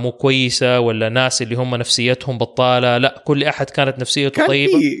نواياها مو كويسه ولا ناس اللي هم نفسيتهم بطاله. لا، كل احد كانت نفسيته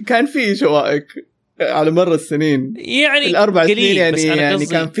طيبه. كان في شوائك على مر السنين، يعني ال4 سنين يعني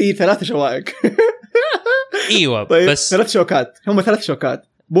كان في 3 شوائك. ايوه طيب، بس 3 شوكات، هم 3 شوكات،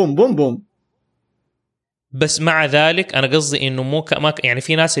 بوم بوم بوم. بس مع ذلك انا قصدي انه يعني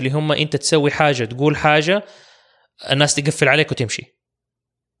في ناس اللي هم انت تسوي حاجه، تقول حاجه، الناس تقفل عليك وتمشي،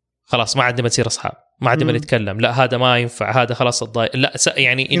 خلاص ما عندنا تصير اصحاب، ما عندنا نتكلم، لا هذا ما ينفع، هذا خلاص الضايق، لا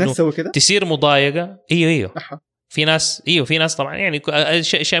يعني انه تصير مضايقه. ايوه في ناس طبعا يعني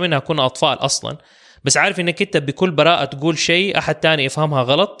اشياء منها كنا اطفال اصلا، بس عارف انك انت بكل براءه تقول شيء احد تاني يفهمها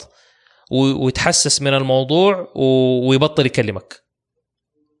غلط ويتحسس من الموضوع ويبطل يكلمك.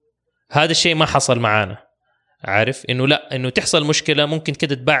 هذا الشيء ما حصل معانا، عارف، انه لا، انه تحصل مشكله ممكن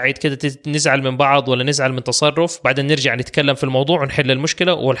كده تبعد كده، نزعل من بعض ولا نزعل من تصرف، بعدين نرجع نتكلم في الموضوع ونحل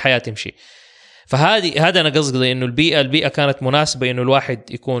المشكله والحياه تمشي. هذا انا قصدي انه البيئه كانت مناسبه انه الواحد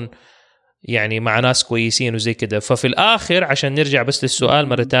يكون يعني مع ناس كويسين وزي كده. ففي الآخر عشان نرجع بس للسؤال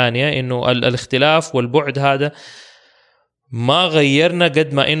مرة تانية، إنه الاختلاف والبعد هذا ما غيرنا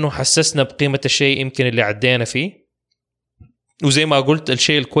قد ما إنه حسسنا بقيمة الشيء يمكن اللي عدينا فيه. وزي ما قلت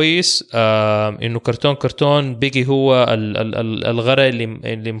الشيء الكويس إنه كرتون بيجي هو الغرة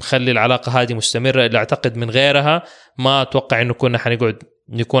اللي مخلي العلاقة هذه مستمرة، اللي أعتقد من غيرها ما أتوقع إنه كنا حنقعد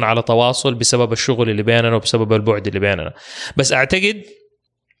نكون على تواصل بسبب الشغل اللي بيننا وبسبب البعد اللي بيننا. بس أعتقد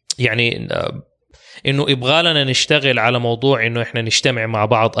يعني إنه يبغى لنا نشتغل على موضوع إنه إحنا نجتمع مع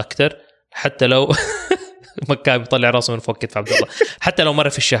بعض أكتر، حتى لو مكة بيطلع راسه من فوق كتف عبد الله، حتى لو مرة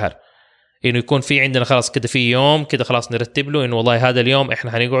في الشهر، إنه يكون في عندنا خلاص كده في يوم كده خلاص نرتب له إنه والله هذا اليوم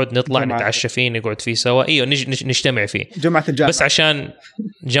إحنا هنقعد نطلع نتعشى فيه، نقعد فيه سوا، نجتمع فيه جمعة الجامعة، بس عشان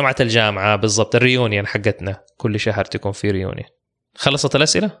جمعة الجامعة بالضبط، الريونيون حقتنا كل شهر تكون في ريونيون. خلصت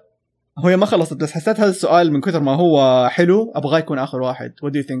الأسئلة؟ هي ما خلصت، بس حسيت هذا السؤال من كثر ما هو حلو أبغاه يكون آخر واحد. What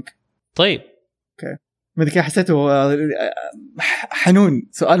do you think؟ طيب اوكي، ما ادري كيف حسيته حنون،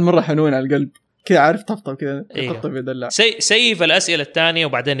 سؤال مره حنون على القلب كذا، عارف، طبطب كذا، يطبطب يدلع. سيف الاسئله الثانيه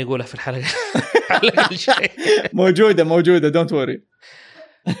وبعدين نقولها في الحلقه. الشيء موجوده دونت وري.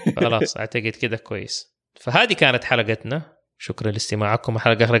 خلاص اعتقد كذا كويس. فهذه كانت حلقتنا، شكرا لاستماعكم.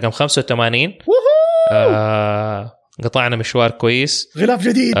 حلقه رقم 85. قطعنا مشوار كويس، غلاف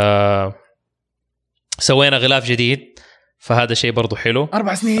جديد، سوينا غلاف جديد، فهذا شيء برضو حلو.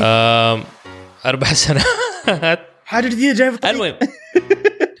 4 سنين 4 سنوات حاجة جديدة جاية في الطريق. المهم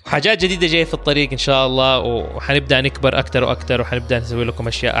حاجات جديدة جاية في الطريق إن شاء الله، وحنبدأ نكبر أكتر وأكتر، وحنبدأ نسوي لكم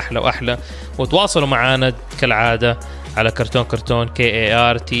أشياء أحلى وأحلى. وتواصلوا معنا كالعادة على كرتون KARTOON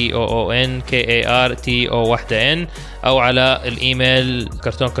KARTO1N أو على الإيميل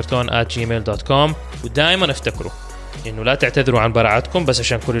كرتون@gmail.com. ودائما افتكروا إنه لا تعتذروا عن براعتكم بس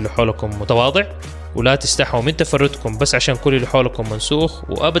عشان كل اللي حولكم متواضع، ولا تستحوا من تفردكم بس عشان كل اللي حولكم منسوخ،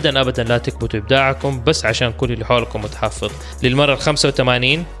 وأبدا أبدا لا تكبتوا إبداعكم بس عشان كل اللي حولكم متحفظ. للمرة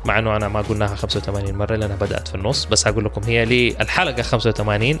 85، مع أنه أنا ما قلناها 85 مرة لأنها بدأت في النص، بس هقول لكم هي للحلقة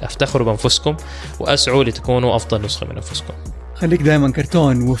 85. افتخروا بأنفسكم وأسعوا لتكونوا أفضل نسخة من أنفسكم. خليك دائما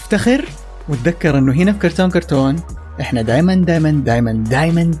كرتون وافتخر، وتذكر أنه هنا في كرتون إحنا دائما دائما دائما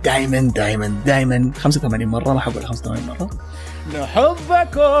دائما دائما دائما دائما 85 مرة، ما حقول 85 مرة،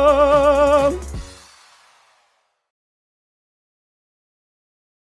 نحبكم.